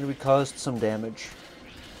caused some damage.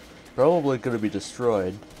 Probably going to be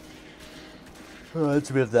destroyed. Reminds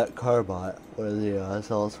me of that car bot where the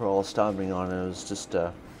cells were all stomping on it. It was just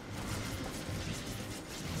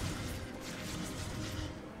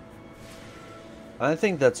I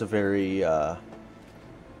think that's a very it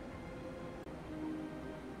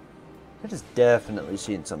has definitely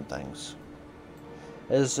seen some things.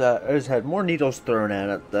 It has had more needles thrown at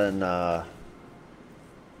it than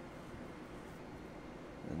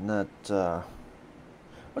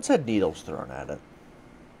what's had needles thrown at it?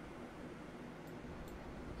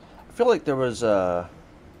 I feel like there was the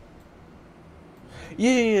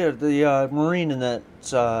Marine in that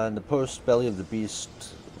in the post Belly of the Beast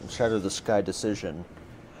Shadow of the Sky decision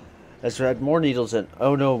has had more needles in.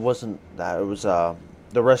 Oh no, it wasn't that. It was the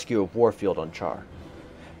rescue of Warfield on Char.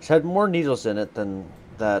 It's had more needles in it than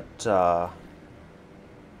that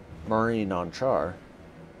Marine on Char.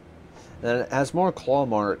 And it has more claw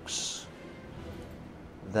marks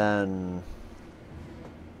than,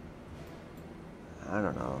 I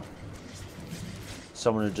don't know,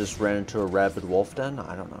 someone who just ran into a rabid wolf den?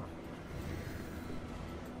 I don't know.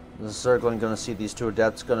 The Zergling gonna see these two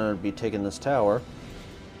adepts gonna be taking this tower.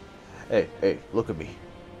 Hey, look at me.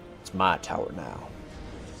 It's my tower now.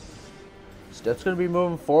 This adept's gonna be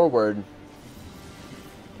moving forward.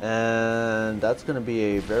 And that's gonna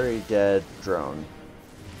be a very dead drone.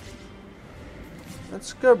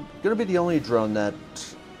 That's gonna be the only drone that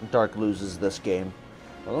Dark loses this game.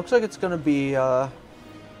 It looks like it's gonna be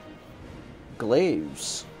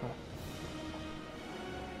Glaives.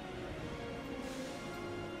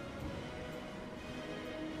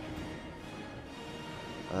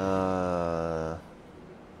 I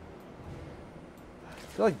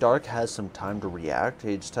feel like Dark has some time to react.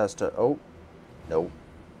 He just has to. Oh, no.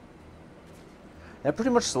 That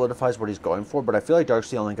pretty much solidifies what he's going for, but I feel like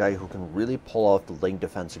Dark's the only guy who can really pull off the Ling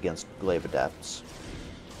defense against Glaive Adepts.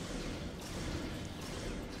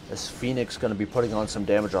 This Phoenix going to be putting on some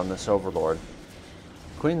damage on this Overlord.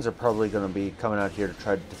 Queens are probably going to be coming out here to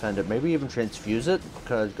try to defend it. Maybe even transfuse it,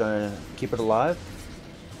 because going to keep it alive.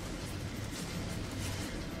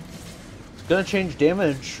 It's going to change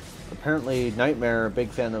damage. Apparently, Nightmare, a big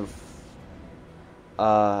fan of...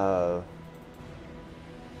 Oh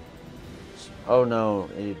no,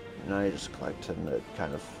 he just collected and it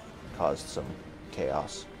kind of caused some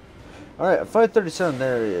chaos. Alright, at 537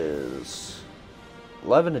 there is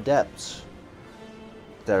 11 Adepts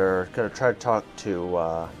that are going to try to talk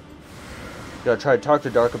to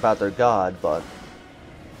Dark about their god, but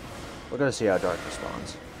we're going to see how Dark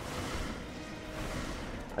responds.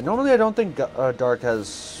 And normally I don't think Dark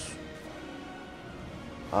has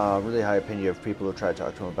really high opinion of people who try to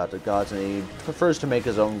talk to him about their gods, and he prefers to make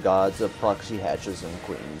his own gods of proxy hatches and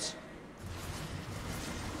queens.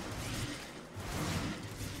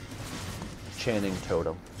 Chanting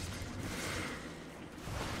Totem.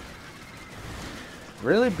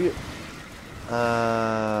 Really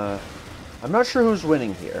I'm not sure who's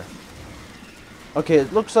winning here. Okay,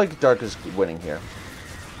 it looks like Dark is winning here.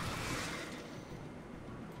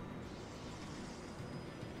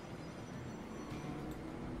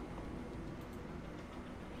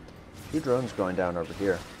 Two drones going down over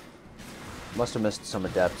here. Must have missed some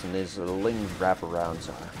Adepts, and these Ling wraparounds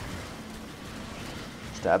are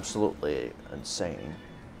just absolutely insane.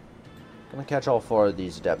 Gonna catch all 4 of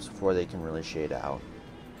these Adepts before they can really shade out.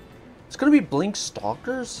 It's gonna be Blink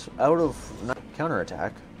Stalkers out of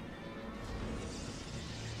counterattack.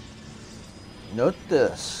 Note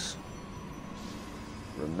this.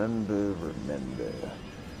 Remember.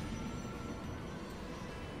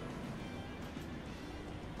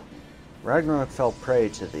 Ragnarok fell prey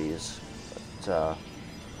to these, but I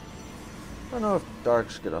don't know if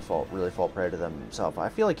Dark's gonna really fall prey to them himself. I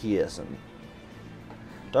feel like he isn't.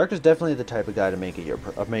 Dark is definitely the type of guy to make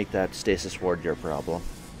it make that stasis ward your problem.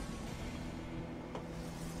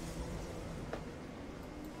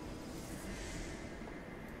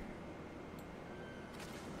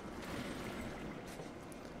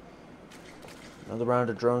 Another round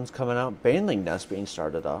of drones coming out. Baneling Nest being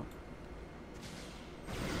started up.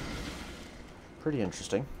 Pretty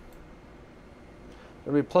interesting.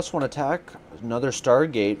 There'll be +1 attack. Another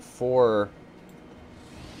Stargate for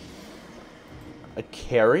a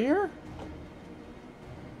carrier?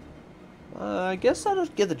 I guess that'll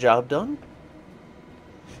get the job done.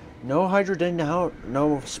 No Hydra Din out,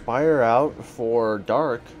 no Spire out for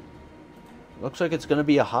Dark. Looks like it's going to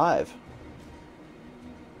be a Hive.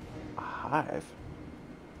 A Hive?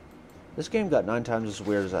 This game got 9 times as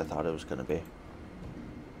weird as I thought it was going to be.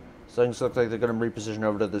 Things look like they're going to reposition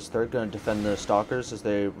over to this third, going to defend the Stalkers as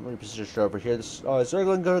they reposition over here. This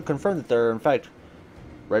Zergling going to confirm that they're, in fact,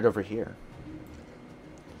 right over here.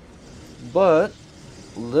 But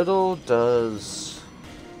little does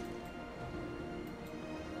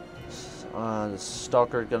the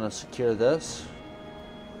Stalker going to secure this.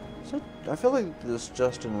 So I feel like this is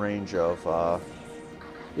just in range of,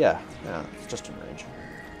 yeah, it's just in range.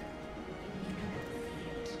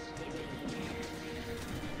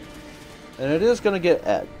 And it is going to get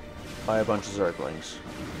ed by a bunch of Zerglings.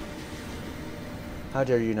 How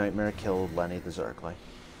dare you, Nightmare, kill Lenny the Zergling.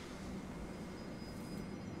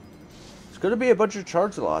 It's going to be a bunch of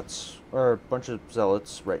charge lots, or a bunch of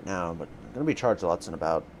zealots right now, but going to be charge lots in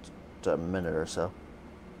about a minute or so.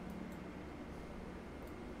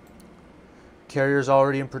 Carriers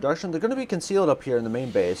already in production. They're going to be concealed up here in the main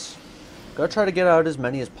base. Got to try to get out as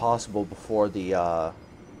many as possible before the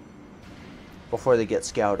before they get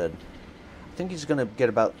scouted. I think he's going to get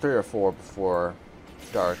about 3 or 4 before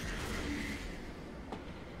Dark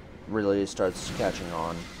really starts catching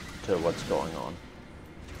on to what's going on.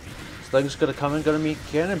 Sling's going to come in, going to meet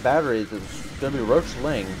Cannon Battery. There's going to be Roach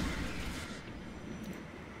Ling.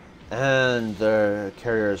 And the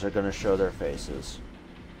carriers are going to show their faces.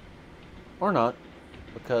 Or not.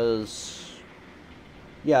 Because,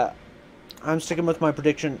 yeah, I'm sticking with my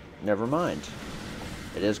prediction. Never mind.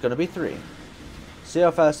 It is going to be 3. See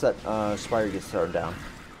how fast that Spire gets thrown down.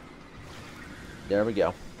 There we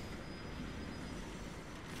go.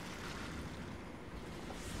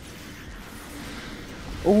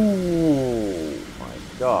 Oh my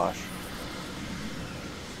gosh.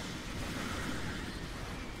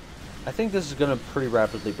 I think this is going to pretty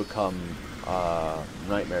rapidly become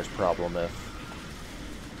Nightmare's problem if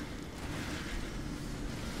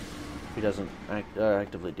he doesn't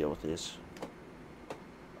actively deal with these.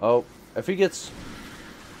 Oh, if he gets...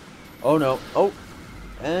 Oh no. Oh!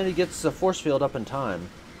 And he gets the force field up in time.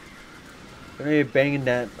 Gonna be banging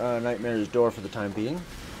that Nightmare's door for the time being.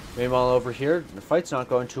 Meanwhile over here, the fight's not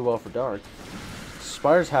going too well for Dark.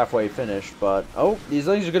 Spire's halfway finished, but oh, these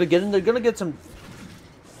things are gonna get in. They're gonna get some.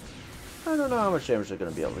 I don't know how much damage they're gonna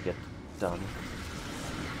be able to get done.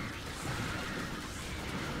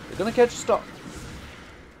 They're gonna catch a stalk.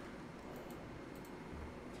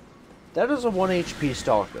 That is a 1 HP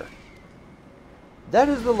Stalker. That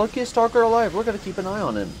is the luckiest Stalker alive. We're gonna keep an eye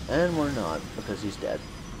on him, and we're not because he's dead.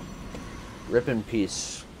 Rip in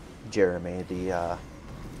peace, Jeremy, the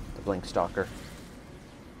Blink Stalker.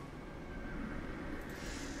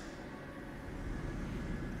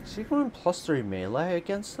 Is he going +3 melee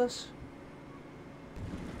against this?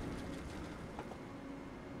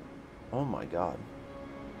 Oh my god.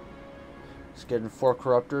 He's getting 4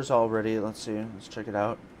 Corruptors already. Let's see. Let's check it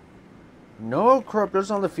out. No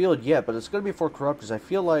Corruptors on the field yet, but it's going to be 4 Corruptors. I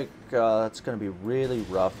feel like that's going to be really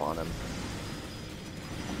rough on him.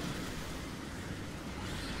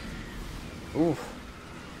 Oof.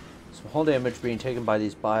 Some hull damage being taken by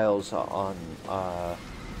these biles on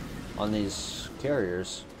these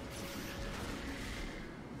carriers.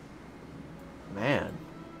 Man.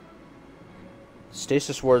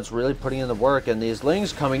 Stasis Ward's really putting in the work, and these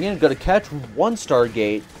Lings coming in, going to catch 1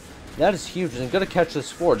 Stargate. That is huge, and going to catch this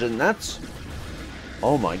Forge, and that's...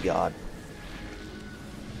 Oh my god.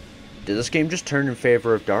 Did this game just turn in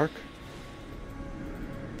favor of Dark?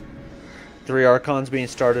 3 Archons being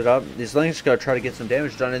started up. These Lings got to try to get some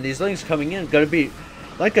damage done, and these Lings coming in, going to be...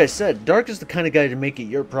 Like I said, Dark is the kind of guy to make it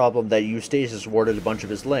your problem that you Stasis Warded a bunch of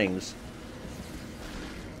his Lings.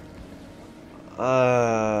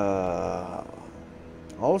 All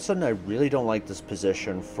of a sudden, I really don't like this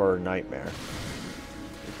position for Nightmare.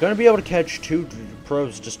 You're going to be able to catch 2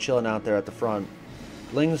 probes just chilling out there at the front.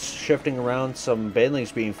 Lings shifting around, some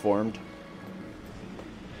Banelings being formed.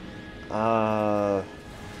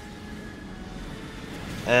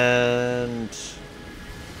 And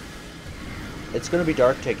it's going to be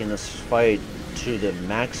Dark taking this fight to the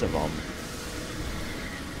maximum.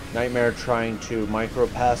 Nightmare trying to micro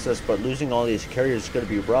pass this, but losing all these carriers is going to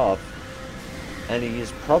be rough. And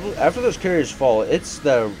he's probably, after those carriers fall, it's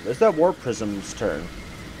that Warp Prism's turn.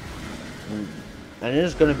 And it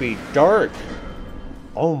is going to be Dark.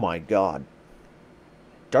 Oh my god.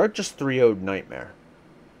 Dark just 3-0'd Nightmare.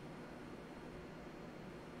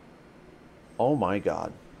 Oh my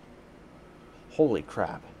god. Holy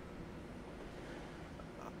crap.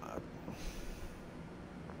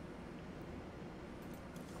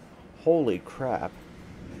 Holy crap.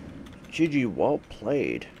 GG, well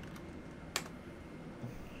played.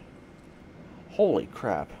 Holy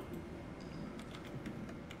crap.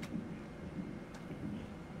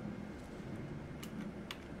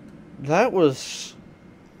 That was...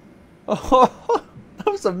 Oh, that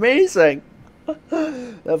was amazing.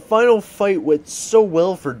 That final fight went so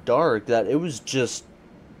well for Dark that it was just...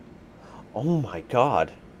 Oh my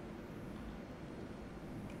god.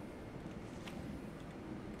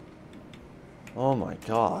 Oh my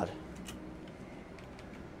god.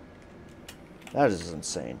 That is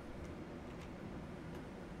insane.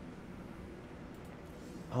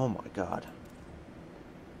 Oh my god.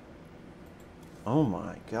 Oh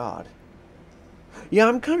my god. Yeah,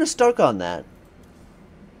 I'm kind of stuck on that.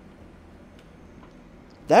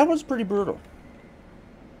 That was pretty brutal.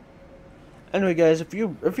 Anyway, guys, if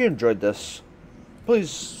you enjoyed this, please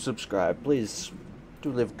subscribe. Please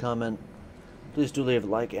do leave a comment. Please do leave a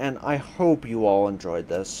like. And I hope you all enjoyed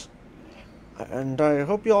this. And I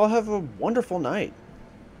hope you all have a wonderful night.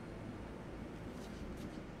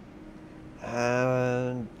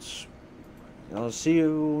 And I'll see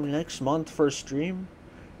you next month for a stream.